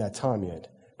 It wasn't that time yet.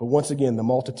 But once again, the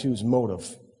multitude's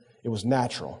motive, it was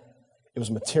natural. It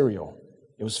was material.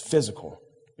 It was physical.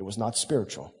 It was not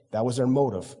spiritual. That was their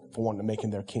motive for wanting to make him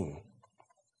their king.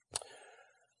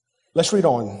 Let's read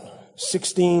on.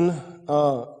 16,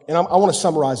 and I want to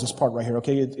summarize this part right here,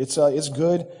 okay? It's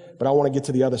good, but I want to get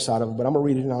to the other side of it, but I'm going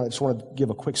to read it now. I just want to give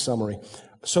a quick summary.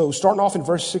 So starting off in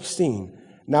verse 16.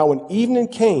 Now when evening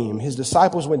came, his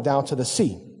disciples went down to the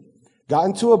sea, got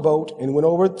into a boat, and went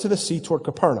over to the sea toward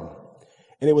Capernaum.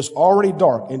 And it was already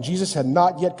dark, and Jesus had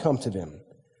not yet come to them.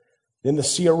 Then the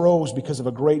sea arose because of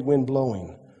a great wind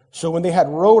blowing. So when they had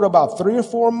rowed about 3 or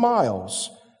 4 miles,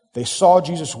 they saw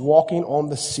Jesus walking on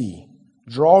the sea,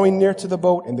 drawing near to the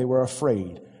boat, and they were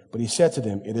afraid. But he said to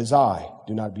them, "It is I,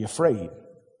 do not be afraid."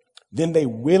 Then they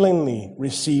willingly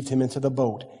received him into the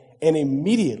boat, and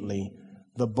immediately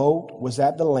the boat was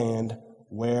at the land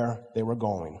where they were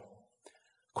going.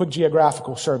 Quick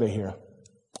geographical survey here.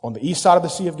 On the east side of the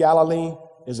Sea of Galilee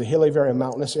is a hilly, very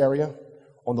mountainous area.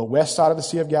 On the west side of the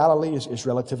Sea of Galilee is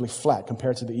relatively flat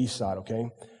compared to the east side, okay?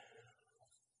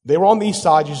 They were on the east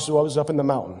side, Jesus was up in the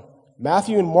mountain.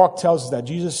 Matthew and Mark tells us that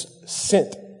Jesus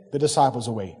sent the disciples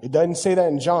away. It doesn't say that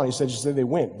in John. He just said they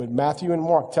went. But Matthew and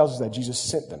Mark tells us that Jesus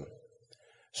sent them.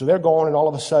 So they're going, and all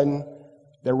of a sudden,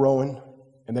 they're rowing,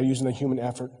 and they're using their human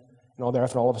effort. And all their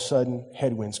effort, all of a sudden,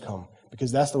 headwinds come.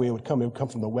 Because that's the way it would come. It would come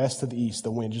from the west to the east,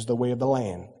 the wind, just the way of the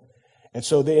land. And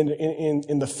so they,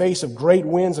 in the face of great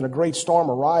winds and a great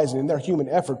storm arising, in their human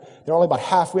effort, they're only about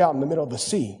halfway out in the middle of the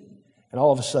sea. And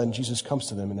all of a sudden, Jesus comes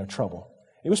to them in their trouble.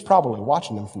 He was probably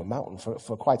watching them from the mountain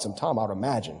for quite some time, I would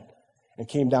imagine, and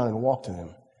came down and walked to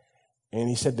them. And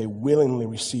he said they willingly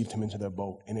received him into their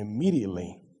boat, and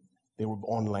immediately they were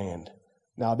on land.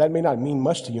 Now, that may not mean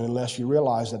much to you unless you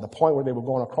realize that the point where they were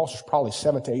going across was probably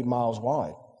 7 to 8 miles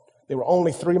wide. They were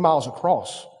only 3 miles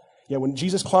across. Yet when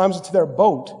Jesus climbs into their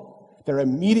boat, they're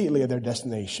immediately at their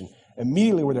destination,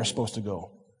 immediately where they're supposed to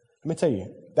go. Let me tell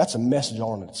you, that's a message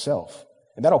all in itself.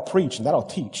 And that'll preach and that'll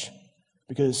teach.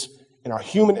 Because in our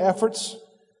human efforts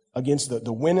against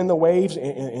the wind and the waves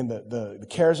and the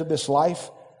cares of this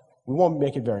life, we won't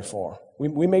make it very far.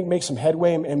 We may make some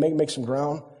headway and make some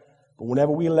ground, but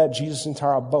whenever we let Jesus into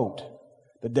our boat,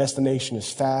 the destination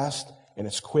is fast and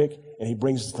it's quick, and he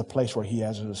brings us to the place where he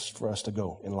has for us to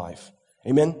go in life.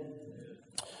 Amen?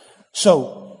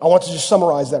 So I want to just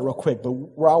summarize that real quick, but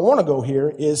where I want to go here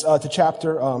is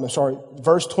to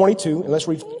verse 22, and let's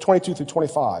read 22 through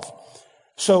 25.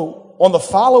 So on the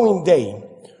following day,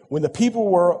 when the people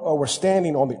were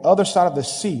standing on the other side of the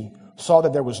sea, saw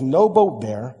that there was no boat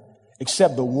there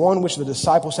except the one which the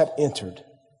disciples had entered,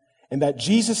 and that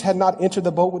Jesus had not entered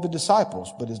the boat with the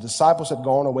disciples, but his disciples had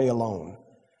gone away alone.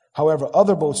 However,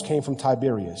 other boats came from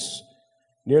Tiberias,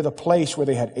 near the place where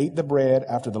they had ate the bread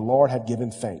after the Lord had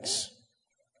given thanks.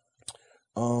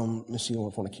 Let me see if I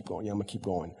want to keep going. Yeah, I'm going to keep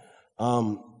going.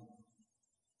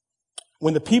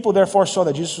 When the people therefore saw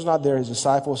that Jesus was not there, his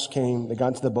disciples came, they got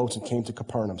into the boats and came to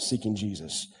Capernaum seeking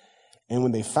Jesus. And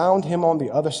when they found him on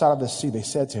the other side of the sea, they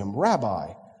said to him,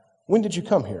 "Rabbi, when did you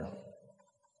come here?"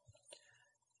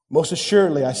 Most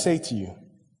assuredly, I say to you,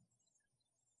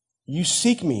 you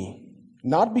seek me,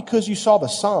 not because you saw the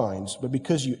signs, but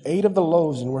because you ate of the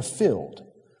loaves and were filled.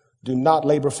 Do not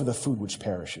labor for the food which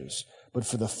perishes, but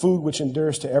for the food which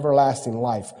endures to everlasting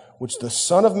life, which the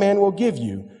Son of Man will give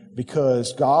you,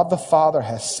 because God the Father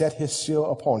has set his seal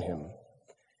upon him.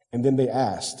 And then they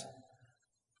asked,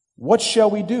 what shall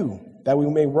we do that we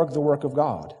may work the work of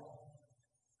God?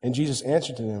 And Jesus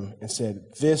answered to them and said,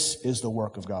 this is the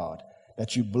work of God,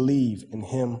 that you believe in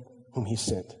him whom he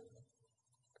sent.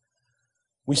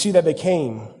 We see that they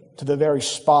came to the very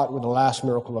spot where the last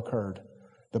miracle occurred,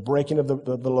 the breaking of the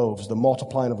loaves, the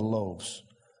multiplying of the loaves.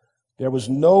 There was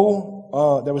no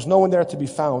one there to be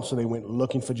found, so they went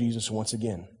looking for Jesus once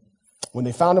again. When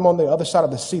they found him on the other side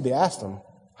of the sea, they asked him,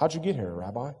 how'd you get here,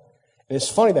 Rabbi? And it's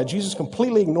funny that Jesus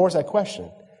completely ignores that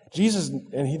question. Jesus,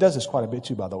 and he does this quite a bit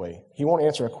too, by the way. He won't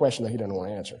answer a question that he doesn't want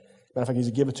to answer. Matter of fact, he's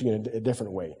going to give it to you in a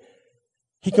different way.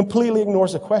 He completely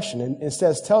ignores the question and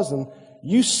instead tells them,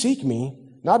 you seek me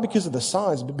not because of the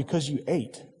signs, but because you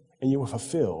ate and you were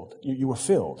fulfilled. You were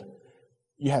filled.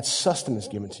 You had sustenance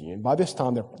given to you. And by this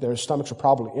time, their stomachs were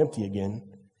probably empty again,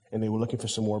 and they were looking for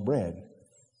some more bread.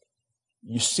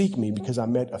 You seek me because I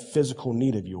met a physical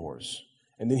need of yours.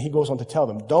 And then he goes on to tell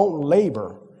them, don't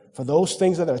labor for those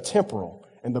things that are temporal,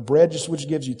 and the bread just which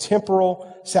gives you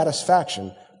temporal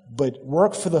satisfaction, but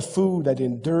work for the food that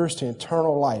endures to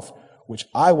eternal life, which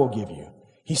I will give you.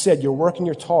 He said, you're working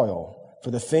your toil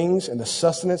for the things and the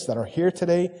sustenance that are here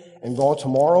today and gone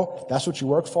tomorrow. That's what you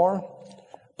work for.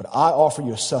 But I offer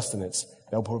you a sustenance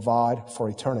that will provide for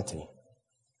eternity.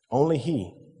 Only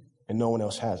he and no one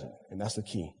else has it. And that's the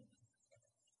key.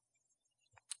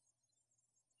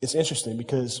 It's interesting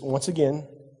because, once again,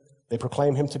 they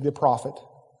proclaim him to be a prophet.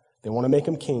 They want to make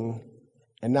him king.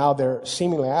 And now they're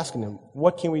seemingly asking him,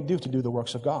 what can we do to do the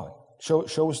works of God?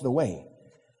 Show us the way.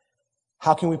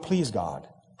 How can we please God?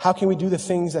 How can we do the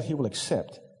things that he will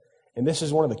accept? And this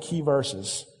is one of the key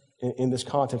verses in this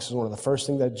context. Is one of the first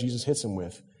things that Jesus hits him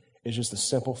with is just the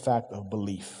simple fact of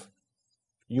belief.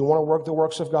 You want to work the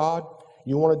works of God?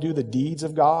 You want to do the deeds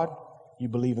of God? You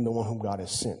believe in the one whom God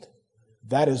has sent.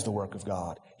 That is the work of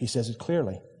God. He says it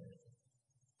clearly.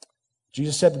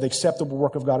 Jesus said that the acceptable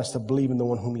work of God is to believe in the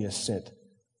one whom he has sent.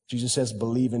 Jesus says,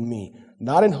 believe in me.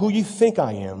 Not in who you think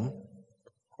I am,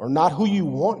 or not who you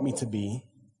want me to be,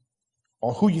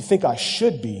 or who you think I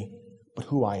should be, but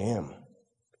who I am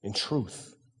in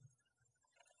truth.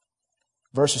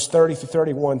 Verses 30 through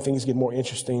 31, things get more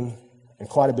interesting and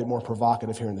quite a bit more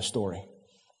provocative here in the story.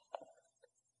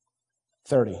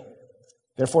 30.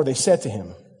 Therefore they said to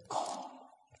him,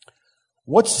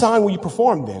 what sign will you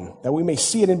perform then, that we may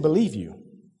see it and believe you?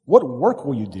 What work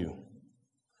will you do?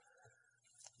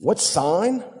 What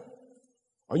sign?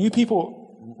 Are you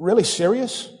people really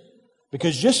serious?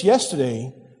 Because just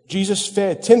yesterday, Jesus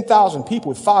fed 10,000 people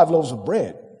with 5 loaves of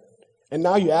bread. And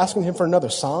now you're asking him for another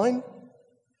sign?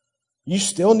 You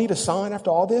still need a sign after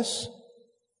all this?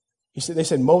 They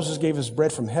said, Moses gave us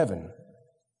bread from heaven.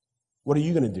 What are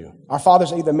you going to do? Our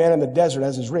fathers ate the manna in the desert,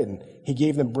 as is written. He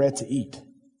gave them bread to eat.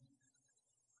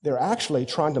 They're actually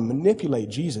trying to manipulate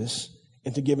Jesus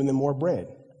into giving them more bread.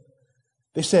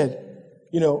 They said,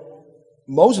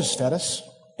 Moses fed us,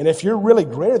 and if you're really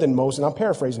greater than Moses, and I'm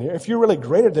paraphrasing here, if you're really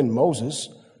greater than Moses,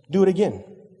 do it again.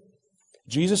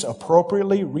 Jesus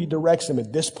appropriately redirects them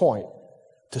at this point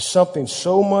to something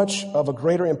so much of a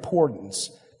greater importance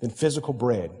than physical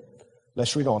bread.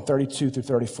 Let's read on, 32 through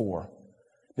 34.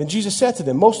 Then Jesus said to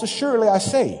them, most assuredly I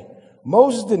say,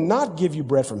 Moses did not give you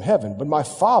bread from heaven, but my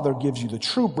Father gives you the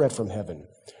true bread from heaven.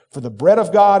 For the bread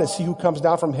of God is he who comes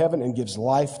down from heaven and gives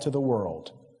life to the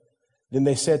world. Then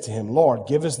they said to him, Lord,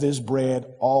 give us this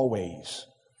bread always.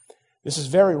 This is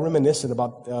very reminiscent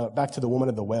about back to the woman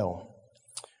at the well.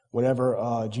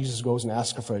 Whenever Jesus goes and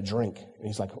asks her for a drink, and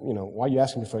he's like, why are you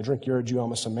asking me for a drink? You're a Jew,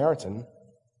 I'm a Samaritan.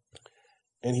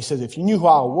 And he says, if you knew who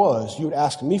I was, you would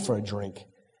ask me for a drink.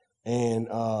 And,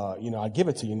 I'd give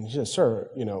it to you. And he said, sir,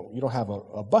 you don't have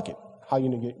a bucket. How are you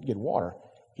going to get water?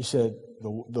 He said, the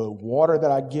water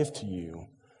that I give to you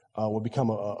will become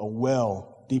a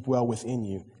well, deep well within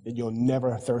you, that you'll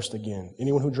never thirst again.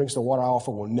 Anyone who drinks the water I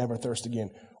offer will never thirst again.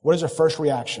 What is her first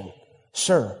reaction?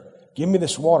 Sir, give me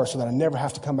this water so that I never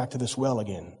have to come back to this well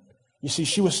again. You see,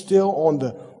 she was still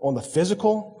on the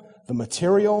physical, the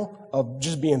material of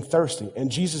just being thirsty.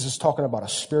 And Jesus is talking about a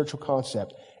spiritual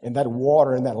concept. And that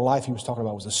water and that life he was talking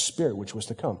about was the Spirit which was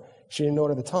to come. She didn't know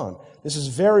it at the time. This is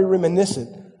very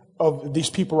reminiscent of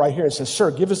these people right here. It says, sir,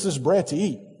 give us this bread to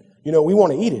eat. We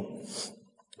want to eat it.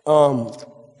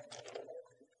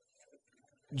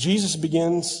 Jesus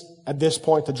begins at this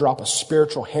point to drop a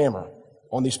spiritual hammer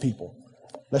on these people.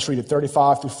 Let's read it,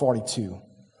 35 through 42.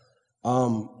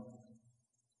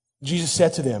 Jesus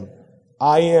said to them,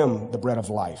 I am the bread of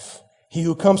life. He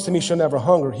who comes to me shall never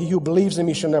hunger. He who believes in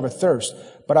me shall never thirst.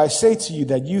 But I say to you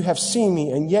that you have seen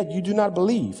me, and yet you do not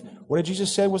believe. What did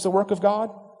Jesus say was the work of God?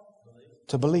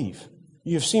 To believe.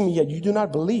 You have seen me, yet you do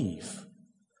not believe.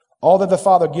 All that the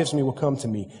Father gives me will come to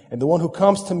me, and the one who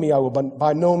comes to me I will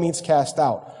by no means cast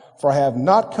out. For I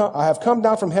have come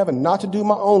down from heaven not to do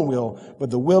my own will,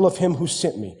 but the will of him who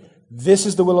sent me. This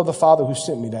is the will of the Father who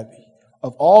sent me, that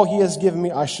of all he has given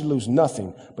me I should lose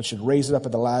nothing, but should raise it up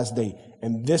at the last day.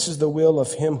 And this is the will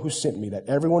of him who sent me, that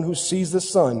everyone who sees the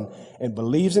Son and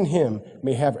believes in him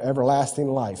may have everlasting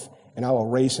life, and I will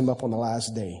raise him up on the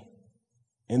last day.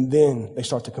 And then they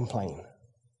start to complain.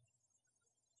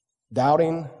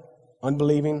 Doubting,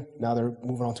 unbelieving, now they're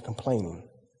moving on to complaining.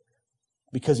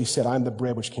 Because he said, I am the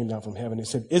bread which came down from heaven. He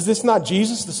said, is this not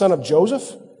Jesus, the son of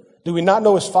Joseph? Do we not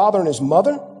know his father and his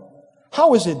mother?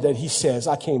 How is it that he says,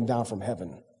 I came down from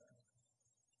heaven?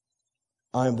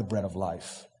 I am the bread of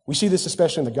life. We see this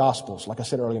especially in the Gospels. Like I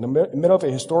said earlier, in the middle of a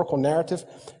historical narrative,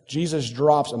 Jesus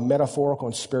drops a metaphorical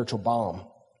and spiritual bomb.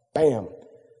 Bam.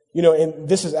 You know, and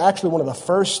this is actually one of the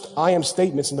first I am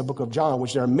statements in the book of John,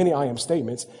 which there are many I am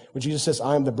statements, when Jesus says,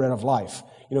 I am the bread of life.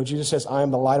 You know, Jesus says, I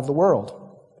am the light of the world.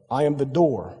 I am the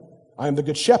door. I am the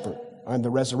good shepherd. I am the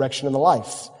resurrection and the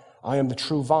life. I am the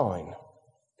true vine.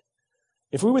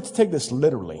 If we were to take this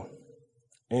literally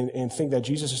and think that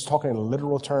Jesus is talking in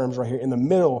literal terms right here in the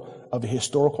middle of the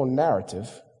historical narrative,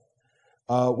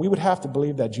 we would have to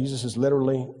believe that Jesus is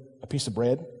literally a piece of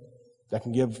bread that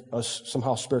can give us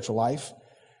somehow spiritual life.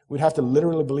 We'd have to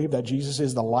literally believe that Jesus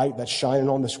is the light that's shining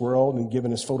on this world and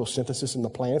giving us photosynthesis in the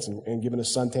plants and giving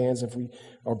us suntans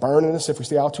or burning us if we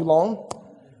stay out too long.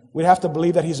 We'd have to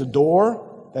believe that he's a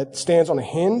door that stands on a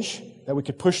hinge, that we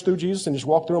could push through Jesus and just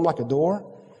walk through him like a door.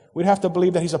 We'd have to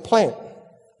believe that he's a plant,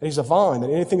 that he's a vine, that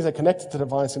anything that's connected to the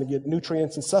vine is going to get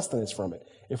nutrients and sustenance from it,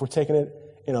 if we're taking it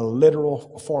in a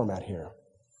literal format here.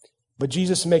 But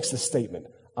Jesus makes this statement,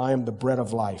 I am the bread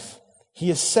of life. He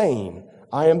is saying,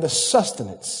 I am the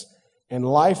sustenance and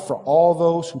life for all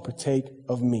those who partake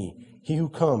of me. He who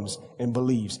comes and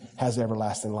believes has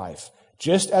everlasting life.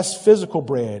 Just as physical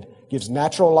bread gives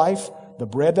natural life, the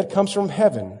bread that comes from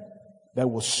heaven that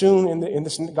will soon, in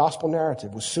this gospel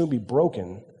narrative, will soon be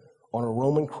broken on a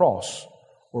Roman cross,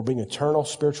 will bring eternal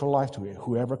spiritual life to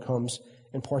whoever comes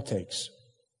and partakes.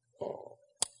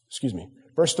 Excuse me.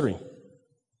 Verse 3.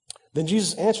 Then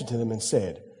Jesus answered to them and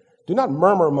said, do not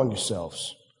murmur among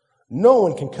yourselves. No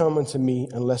one can come unto me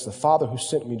unless the Father who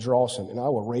sent me draws him, and I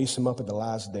will raise him up at the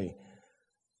last day.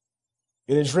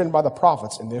 It is written by the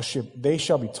prophets, and they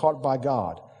shall be taught by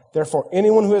God. Therefore,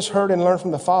 anyone who has heard and learned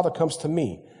from the Father comes to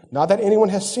me. Not that anyone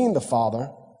has seen the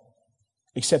Father,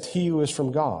 except he who is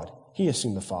from God. He has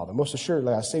seen the Father. Most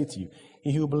assuredly, I say to you,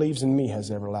 he who believes in me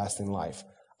has everlasting life.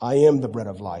 I am the bread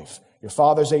of life. Your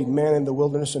fathers ate manna in the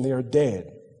wilderness, and they are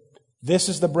dead. This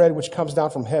is the bread which comes down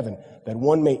from heaven, that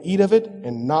one may eat of it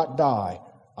and not die.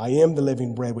 I am the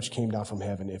living bread which came down from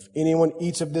heaven. If anyone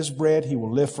eats of this bread, he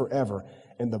will live forever.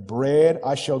 And the bread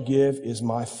I shall give is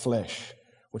my flesh,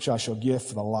 which I shall give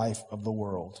for the life of the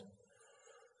world.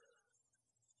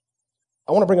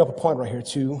 I want to bring up a point right here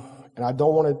too, and I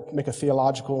don't want to make a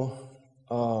theological,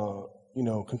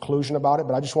 conclusion about it,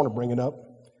 but I just want to bring it up.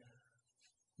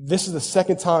 This is the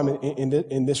second time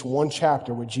in this one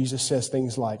chapter where Jesus says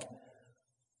things like,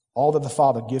 all that the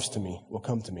Father gives to me will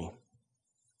come to me.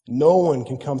 No one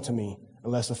can come to me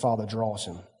unless the Father draws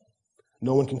him.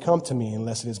 No one can come to me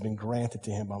unless it has been granted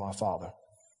to him by my Father.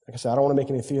 Like I said, I don't want to make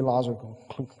any theological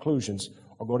conclusions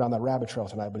or go down that rabbit trail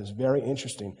tonight, but it's very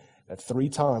interesting that 3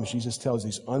 times Jesus tells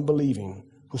these unbelieving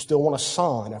who still want a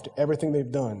sign after everything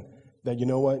they've done that, you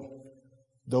know what?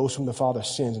 Those whom the Father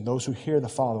sends and those who hear the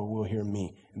Father will hear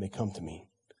me, and they come to me.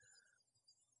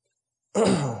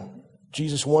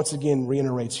 Jesus once again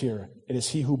reiterates here, it is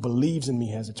he who believes in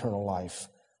me has eternal life.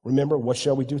 Remember, what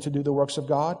shall we do to do the works of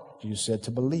God? Jesus said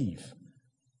to believe.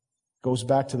 Goes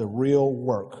back to the real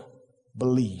work,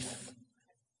 belief.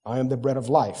 I am the bread of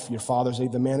life. Your fathers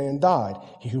ate the manna and died.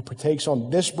 He who partakes on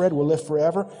this bread will live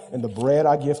forever, and the bread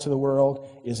I give to the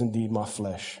world is indeed my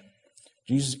flesh.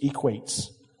 Jesus equates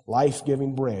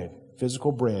life-giving bread,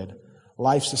 physical bread,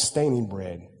 life-sustaining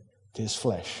bread to his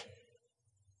flesh.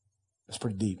 That's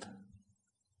pretty deep.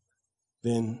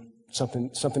 Then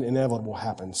something inevitable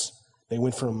happens. They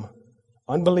went from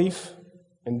unbelief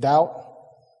and doubt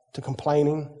to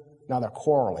complaining. Now they're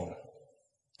quarreling.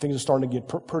 Things are starting to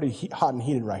get pretty hot and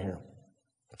heated right here.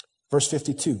 Verse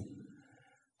 52.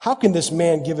 How can this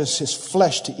man give us his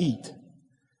flesh to eat?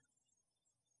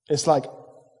 It's like,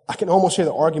 I can almost hear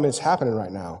the arguments happening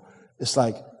right now. It's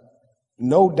like,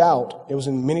 no doubt it was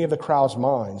in many of the crowd's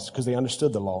minds because they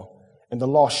understood the law. And the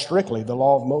law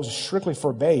of Moses strictly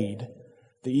forbade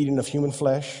the eating of human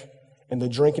flesh and the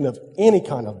drinking of any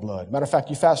kind of blood. Matter of fact,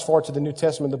 you fast forward to the New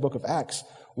Testament, the book of Acts,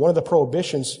 one of the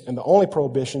prohibitions, and the only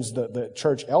prohibitions the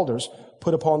church elders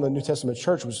put upon the New Testament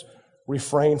church was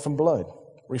refrain from blood,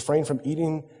 refrain from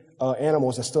eating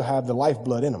animals that still have the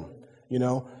lifeblood in them, you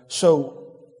know. So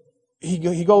he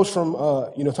goes from,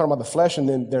 talking about the flesh, and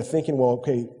then they're thinking, well,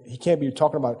 okay, he can't be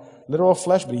talking about literal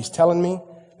flesh, but he's telling me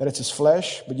that it's his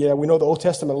flesh. But yeah, we know the Old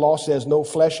Testament law says no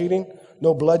flesh eating,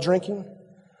 no blood drinking.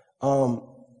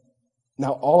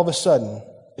 Now, all of a sudden,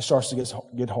 it starts to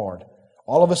get hard.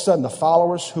 All of a sudden, the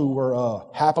followers who were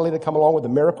happily to come along with the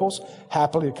miracles,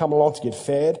 happily to come along to get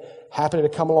fed, happily to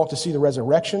come along to see the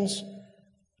resurrections,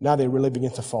 now they really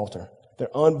begin to falter.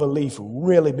 Their unbelief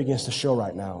really begins to show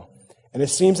right now. And it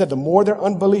seems that the more their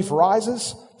unbelief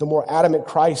rises, the more adamant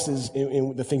Christ is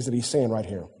in the things that he's saying right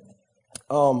here.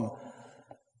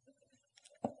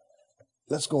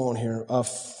 Let's go on here.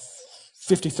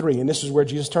 53, and this is where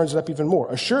Jesus turns it up even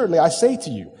more. Assuredly, I say to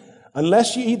you,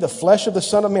 unless you eat the flesh of the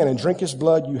Son of Man and drink his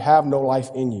blood, you have no life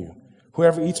in you.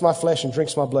 Whoever eats my flesh and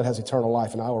drinks my blood has eternal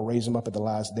life, and I will raise him up at the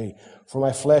last day. For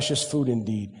my flesh is food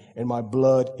indeed, and my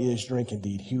blood is drink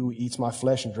indeed. He who eats my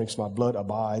flesh and drinks my blood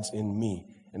abides in me,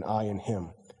 and I in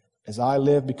him. As I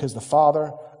live because the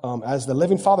Father, as the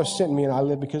living Father sent me, and I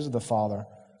live because of the Father,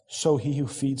 so he who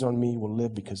feeds on me will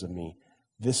live because of me.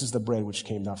 This is the bread which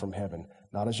came down from heaven.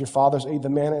 Not as your fathers ate the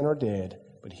manna and are dead,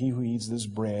 but he who eats this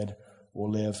bread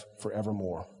will live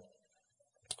forevermore.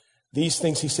 These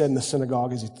things he said in the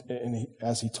synagogue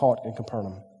as he taught in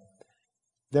Capernaum.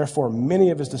 Therefore,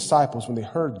 many of his disciples, when they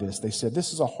heard this, they said,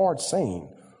 this is a hard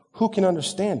saying. Who can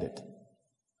understand it?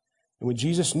 And when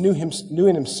Jesus knew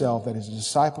in himself that his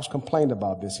disciples complained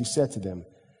about this, he said to them,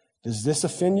 does this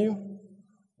offend you?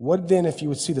 What then if you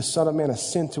would see the Son of Man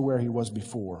ascend to where he was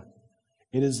before?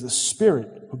 It is the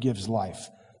Spirit who gives life.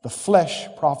 The flesh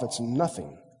profits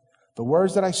nothing. The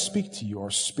words that I speak to you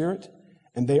are spirit,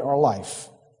 and they are life.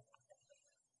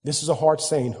 This is a hard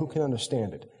saying. Who can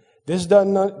understand it? This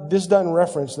doesn't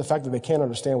reference the fact that they can't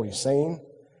understand what he's saying.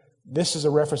 This is a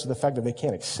reference to the fact that they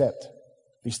can't accept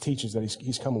these teachings that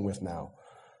he's coming with now.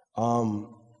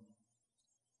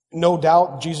 No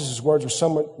doubt Jesus' words were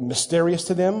somewhat mysterious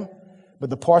to them, but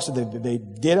the parts that they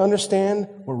did understand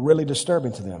were really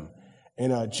disturbing to them.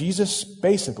 And Jesus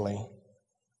basically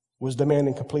was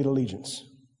demanding complete allegiance,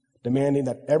 demanding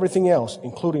that everything else,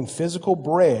 including physical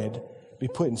bread, be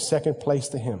put in second place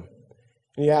to him.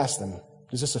 And he asked them,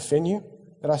 does this offend you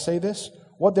that I say this?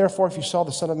 What therefore if you saw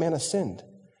the Son of Man ascend?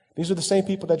 These are the same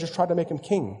people that just tried to make him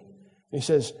king. And he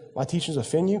says, my teachings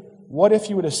offend you? What if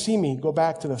you were to see me go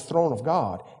back to the throne of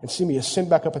God and see me ascend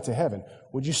back up into heaven?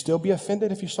 Would you still be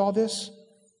offended if you saw this?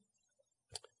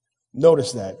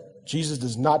 Notice that Jesus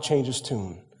does not change his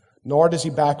tune, nor does he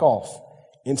back off.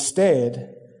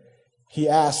 Instead, he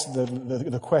asks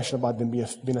the question about them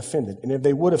being offended, and if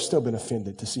they would have still been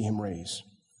offended to see him raise.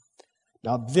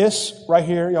 Now, this right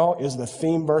here, y'all, is the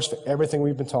theme verse for everything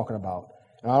we've been talking about.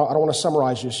 And I don't want to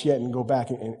summarize this yet and go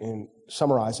back and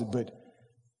summarize it, but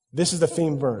this is the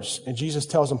theme verse, and Jesus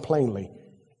tells them plainly,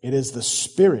 it is the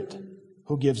Spirit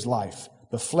who gives life.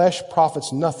 The flesh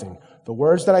profits nothing. The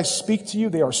words that I speak to you,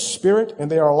 they are spirit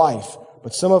and they are life.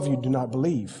 But some of you do not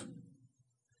believe.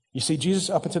 You see, Jesus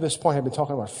up until this point had been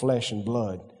talking about flesh and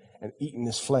blood and eating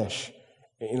this flesh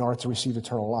in order to receive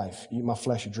eternal life. Eat my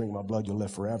flesh, you drink my blood, you'll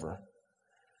live forever.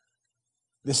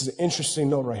 This is an interesting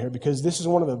note right here because this is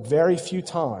one of the very few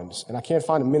times, and I can't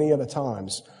find many other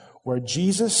times, where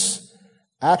Jesus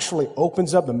actually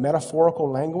opens up the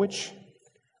metaphorical language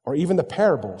or even the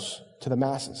parables to the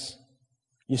masses.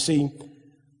 You see,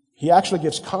 he actually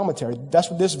gives commentary. That's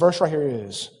what this verse right here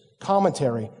is.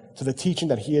 Commentary to the teaching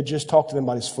that he had just talked to them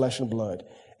about his flesh and blood.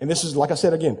 And this is, like I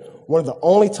said again, one of the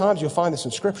only times you'll find this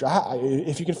in Scripture.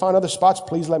 If you can find other spots,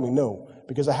 please let me know,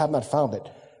 because I have not found it.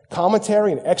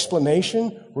 Commentary and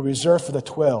explanation were reserved for the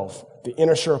 12, the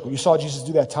inner circle. You saw Jesus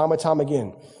do that time and time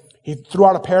again. He threw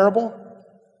out a parable.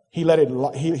 He let it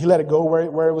go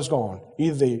where it was going.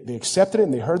 Either they accepted it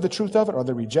and they heard the truth of it, or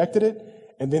they rejected it.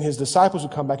 And then his disciples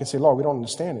would come back and say, Lord, we don't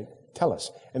understand it. Tell us.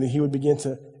 And then he would begin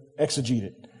to exegete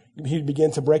it. He would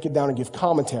begin to break it down and give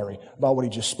commentary about what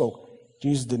he just spoke.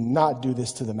 Jesus did not do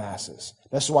this to the masses.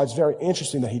 That's why it's very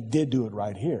interesting that he did do it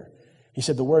right here. He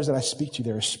said, the words that I speak to you,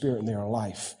 they are spirit and they are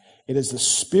life. It is the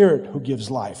Spirit who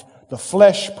gives life. The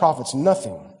flesh profits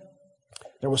nothing.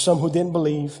 There were some who didn't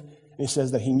believe, and he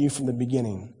says that he knew from the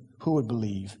beginning who would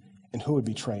believe and who would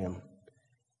betray him.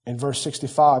 In verse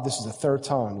 65, this is the third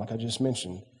time, like I just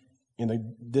mentioned, in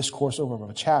the discourse over of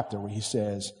a chapter where he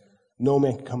says, no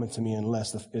man can come unto me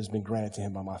unless it has been granted to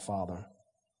him by my Father.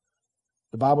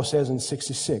 The Bible says in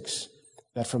 66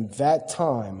 that from that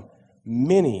time,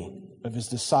 many of his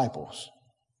disciples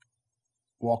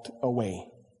walked away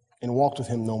and walked with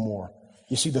him no more.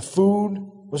 You see, the food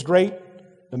was great.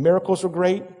 The miracles were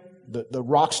great. The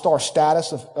rock star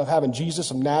status of having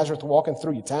Jesus of Nazareth walking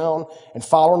through your town and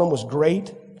following him was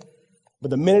great. But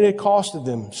the minute it costed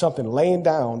them something, laying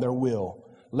down their will,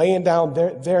 laying down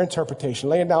their interpretation,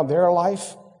 laying down their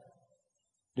life,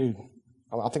 dude,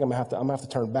 I think I'm gonna have to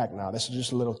turn back now. This is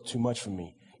just a little too much for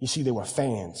me. You see, they were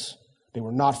fans. They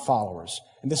were not followers.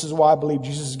 And this is why I believe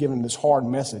Jesus is giving them this hard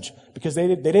message, because they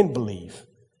didn't believe.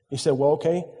 He said, well,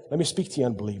 okay, let me speak to your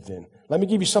unbelief then. Let me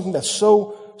give you something that's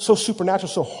so supernatural,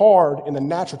 so hard in the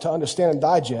natural to understand and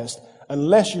digest.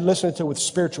 Unless you listen to it with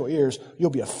spiritual ears, you'll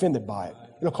be offended by it.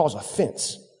 It'll cause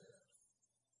offense.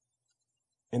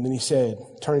 And then he said,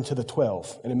 turning to the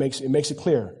 12, and it makes it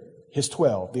clear, his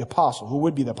 12, the apostles, who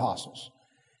would be the apostles.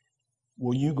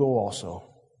 Will you go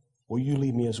also? Will you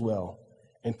leave me as well?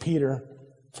 And Peter,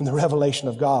 from the revelation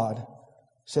of God,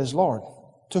 says, Lord,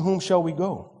 to whom shall we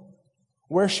go?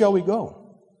 Where shall we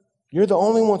go? You're the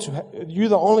only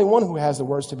one who has the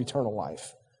words to eternal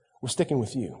life. We're sticking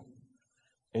with you.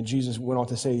 And Jesus went on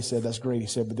to say, he said, that's great. He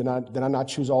said, but did I not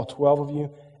choose all 12 of you?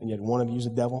 And yet one of you is a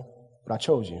devil? But I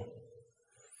chose you.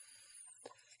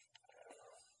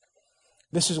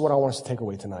 This is what I want us to take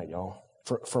away tonight, y'all,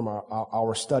 from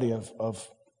our study of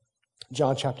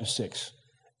John chapter 6.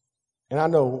 And I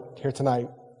know here tonight,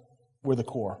 we're the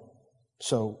core.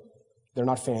 So they're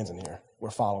not fans in here. We're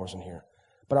followers in here.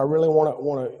 But I really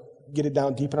want to get it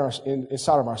down deep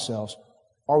inside of ourselves.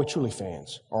 Are we truly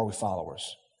fans? Or are we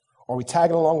followers? Are we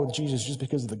tagging along with Jesus just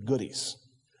because of the goodies?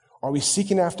 Are we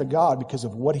seeking after God because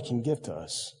of what he can give to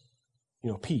us?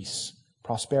 Peace,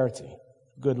 prosperity,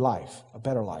 good life, a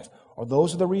better life. Are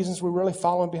those the reasons we're really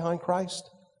following behind Christ?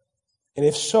 And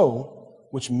if so,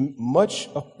 which much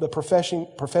of the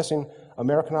professing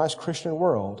Americanized Christian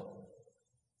world,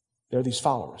 they're these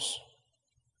followers.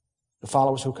 The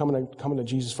followers who come to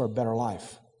Jesus for a better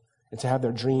life and to have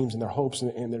their dreams and their hopes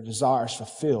and their desires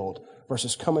fulfilled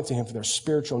versus coming to him for their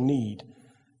spiritual need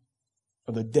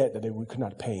of the debt that we could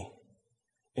not pay.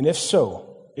 And if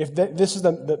so, if this is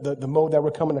the mode that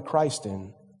we're coming to Christ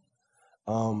in,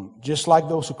 just like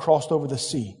those who crossed over the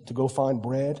sea to go find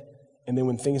bread, and then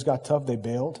when things got tough, they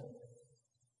bailed,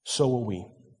 so will we.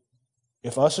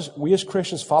 If we as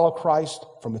Christians follow Christ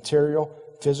for material,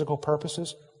 physical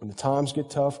purposes, when the times get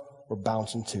tough, we're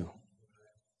bouncing too.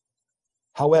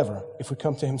 However, if we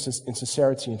come to him in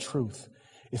sincerity and truth,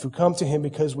 if we come to him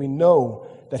because we know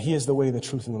that he is the way, the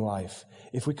truth, and the life,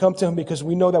 if we come to him because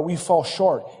we know that we fall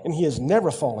short and he has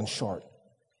never fallen short,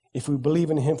 if we believe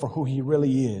in him for who he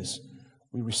really is,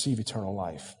 we receive eternal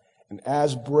life. And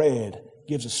as bread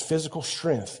gives us physical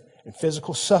strength and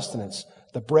physical sustenance,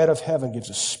 the bread of heaven gives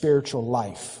us spiritual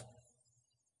life.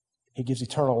 He gives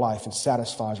eternal life and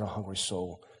satisfies our hungry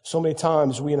soul. So many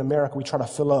times we in America, we try to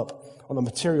fill up on the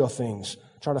material things,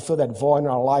 trying to fill that void in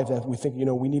our life that we think,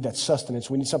 we need that sustenance.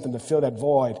 We need something to fill that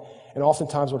void. And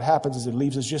oftentimes what happens is it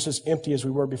leaves us just as empty as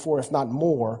we were before, if not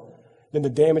more, than the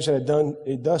damage that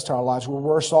it does to our lives. We're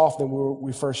worse off than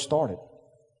we first started.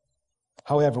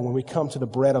 However, when we come to the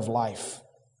bread of life,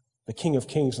 the King of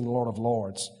Kings and the Lord of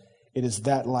Lords, it is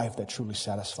that life that truly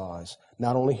satisfies,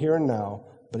 not only here and now,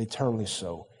 but eternally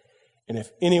so. And if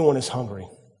anyone is hungry,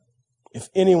 if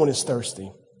anyone is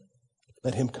thirsty,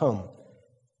 let him come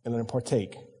and let him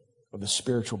partake of the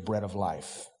spiritual bread of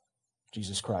life,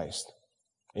 Jesus Christ.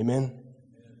 Amen?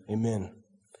 Amen.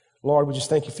 Lord, we just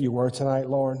thank you for your word tonight,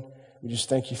 Lord. We just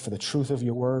thank you for the truth of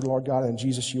your word, Lord God. And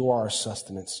Jesus, you are our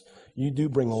sustenance. You do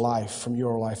bring life from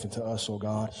your life into us, oh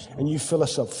God. And you fill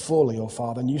us up fully, oh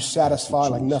Father. And you satisfy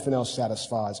like nothing else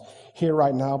satisfies. Here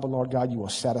right now, but Lord God, you will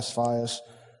satisfy us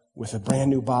with a brand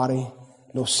new body,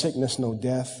 no sickness, no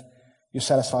death. You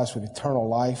satisfy us with eternal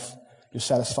life. You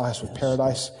satisfy us with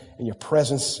paradise and your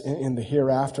presence in the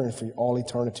hereafter and for all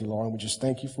eternity, Lord. And we just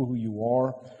thank you for who you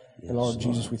are. Yes, and Lord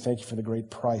Jesus, we thank you for the great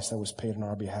price that was paid on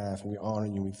our behalf. And we honor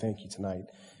you and we thank you tonight.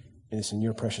 And it's in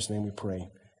your precious name we pray.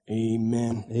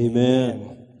 Amen.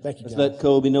 Amen. Thank you, Let's guys. let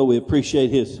Kobe know we appreciate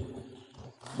his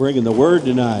bringing the word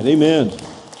tonight. Amen.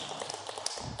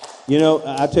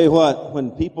 I tell you what,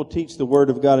 when people teach the word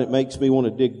of God, it makes me want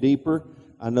to dig deeper.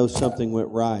 I know something went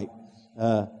right.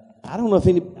 I don't know if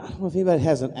anybody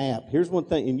has an app. Here's one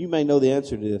thing, and you may know the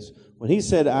answer to this. When he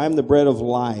said, "I'm the bread of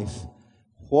life,"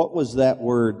 what was that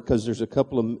word? Because there's a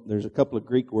couple of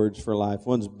Greek words for life.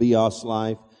 One's bios,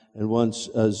 life, and one's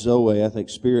zoe, I think,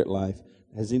 spirit life.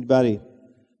 Has anybody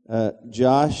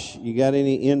Josh, you got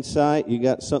any insight? You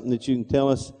got something that you can tell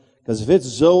us? Because if it's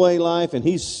Zoe life and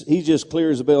he's just clear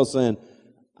as a bell saying,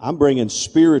 I'm bringing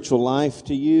spiritual life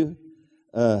to you,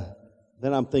 then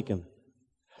I'm thinking,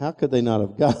 how could they not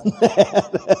have gotten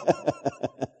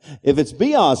that? If it's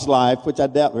Bios life, which I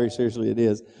doubt very seriously it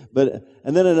is.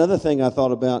 And then another thing I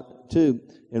thought about too,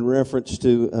 in reference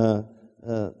to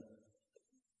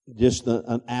just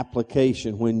an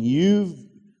application. When you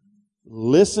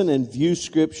listen and view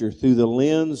Scripture through the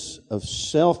lens of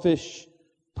selfish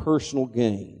personal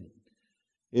gain,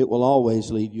 it will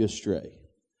always lead you astray.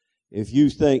 If you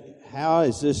think, how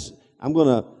is this,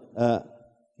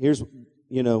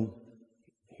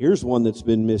 here's one that's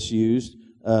been misused.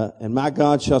 And my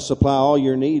God shall supply all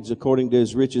your needs according to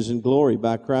His riches and glory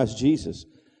by Christ Jesus.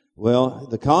 Well,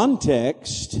 the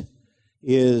context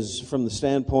is from the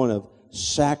standpoint of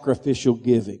sacrificial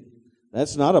giving.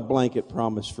 That's not a blanket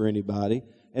promise for anybody.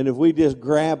 And if we just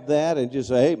grab that and just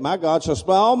say, hey, my God shall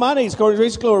supply all my needs according to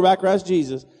His riches and glory by Christ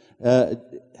Jesus,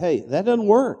 hey, that doesn't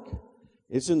work.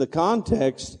 It's in the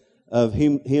context of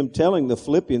him telling the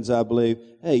Philippians, I believe,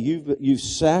 hey, you've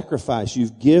sacrificed,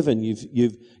 you've given,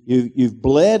 you've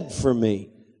bled for me.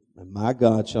 And my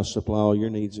God shall supply all your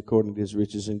needs according to His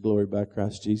riches and glory by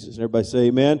Christ Jesus. Everybody say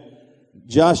amen.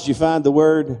 Josh, did you find the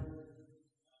word?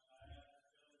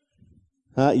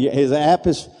 His app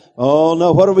is, oh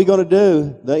no, what are we going to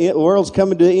do? The world's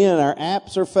coming to the end. Our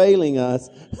apps are failing us.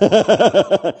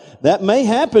 That may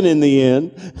happen in the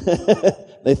end.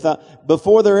 They thought,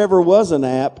 before there ever was an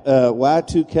app,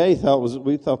 Y2K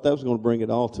we thought that was going to bring it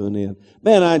all to an end.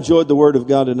 Man, I enjoyed the Word of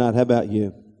God tonight. How about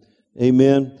you?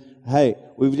 Amen. Hey,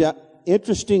 we've got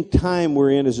interesting time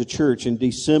we're in as a church in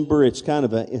December. It's kind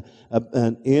of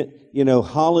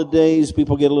holidays.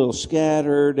 People get a little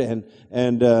scattered and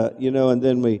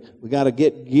then we kind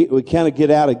of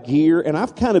get out of gear. And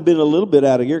I've kind of been a little bit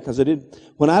out of gear because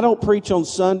when I don't preach on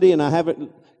Sunday and I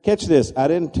haven't, catch this, I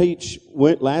didn't teach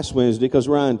last Wednesday because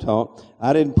Ryan taught.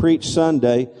 I didn't preach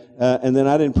Sunday, and then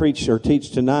I didn't preach or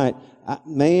teach tonight.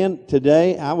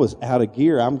 Today I was out of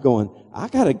gear. I'm going, I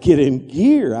gotta get in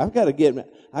gear. I gotta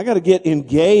get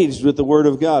engaged with the Word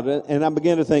of God. And I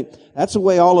began to think, that's the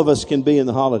way all of us can be in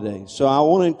the holidays. So I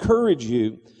want to encourage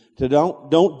you to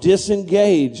don't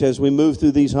disengage as we move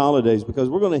through these holidays, because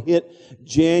we're going to hit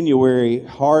January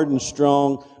hard and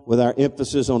strong with our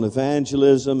emphasis on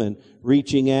evangelism and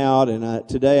reaching out. And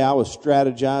today I was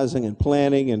strategizing and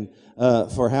planning and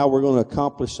for how we're going to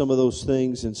accomplish some of those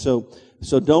things. And so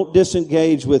don't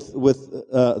disengage with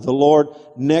the Lord.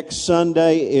 Next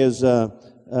Sunday is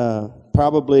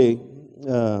probably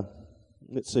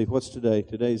let's see, what's today?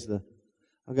 I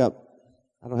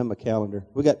don't have my calendar.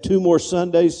 We got 2 more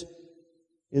Sundays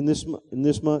in this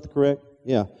month, correct?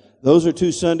 Yeah. Those are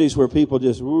 2 Sundays where people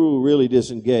just really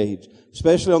disengage,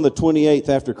 especially on the 28th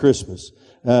after Christmas.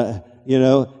 So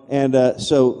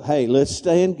hey, let's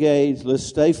stay engaged, let's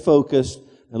stay focused,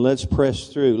 and let's press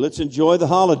through. Let's enjoy the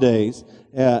holidays.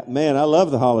 Man, I love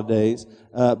the holidays,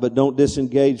 but don't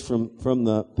disengage from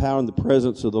the power and the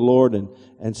presence of the Lord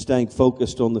and staying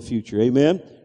focused on the future. Amen?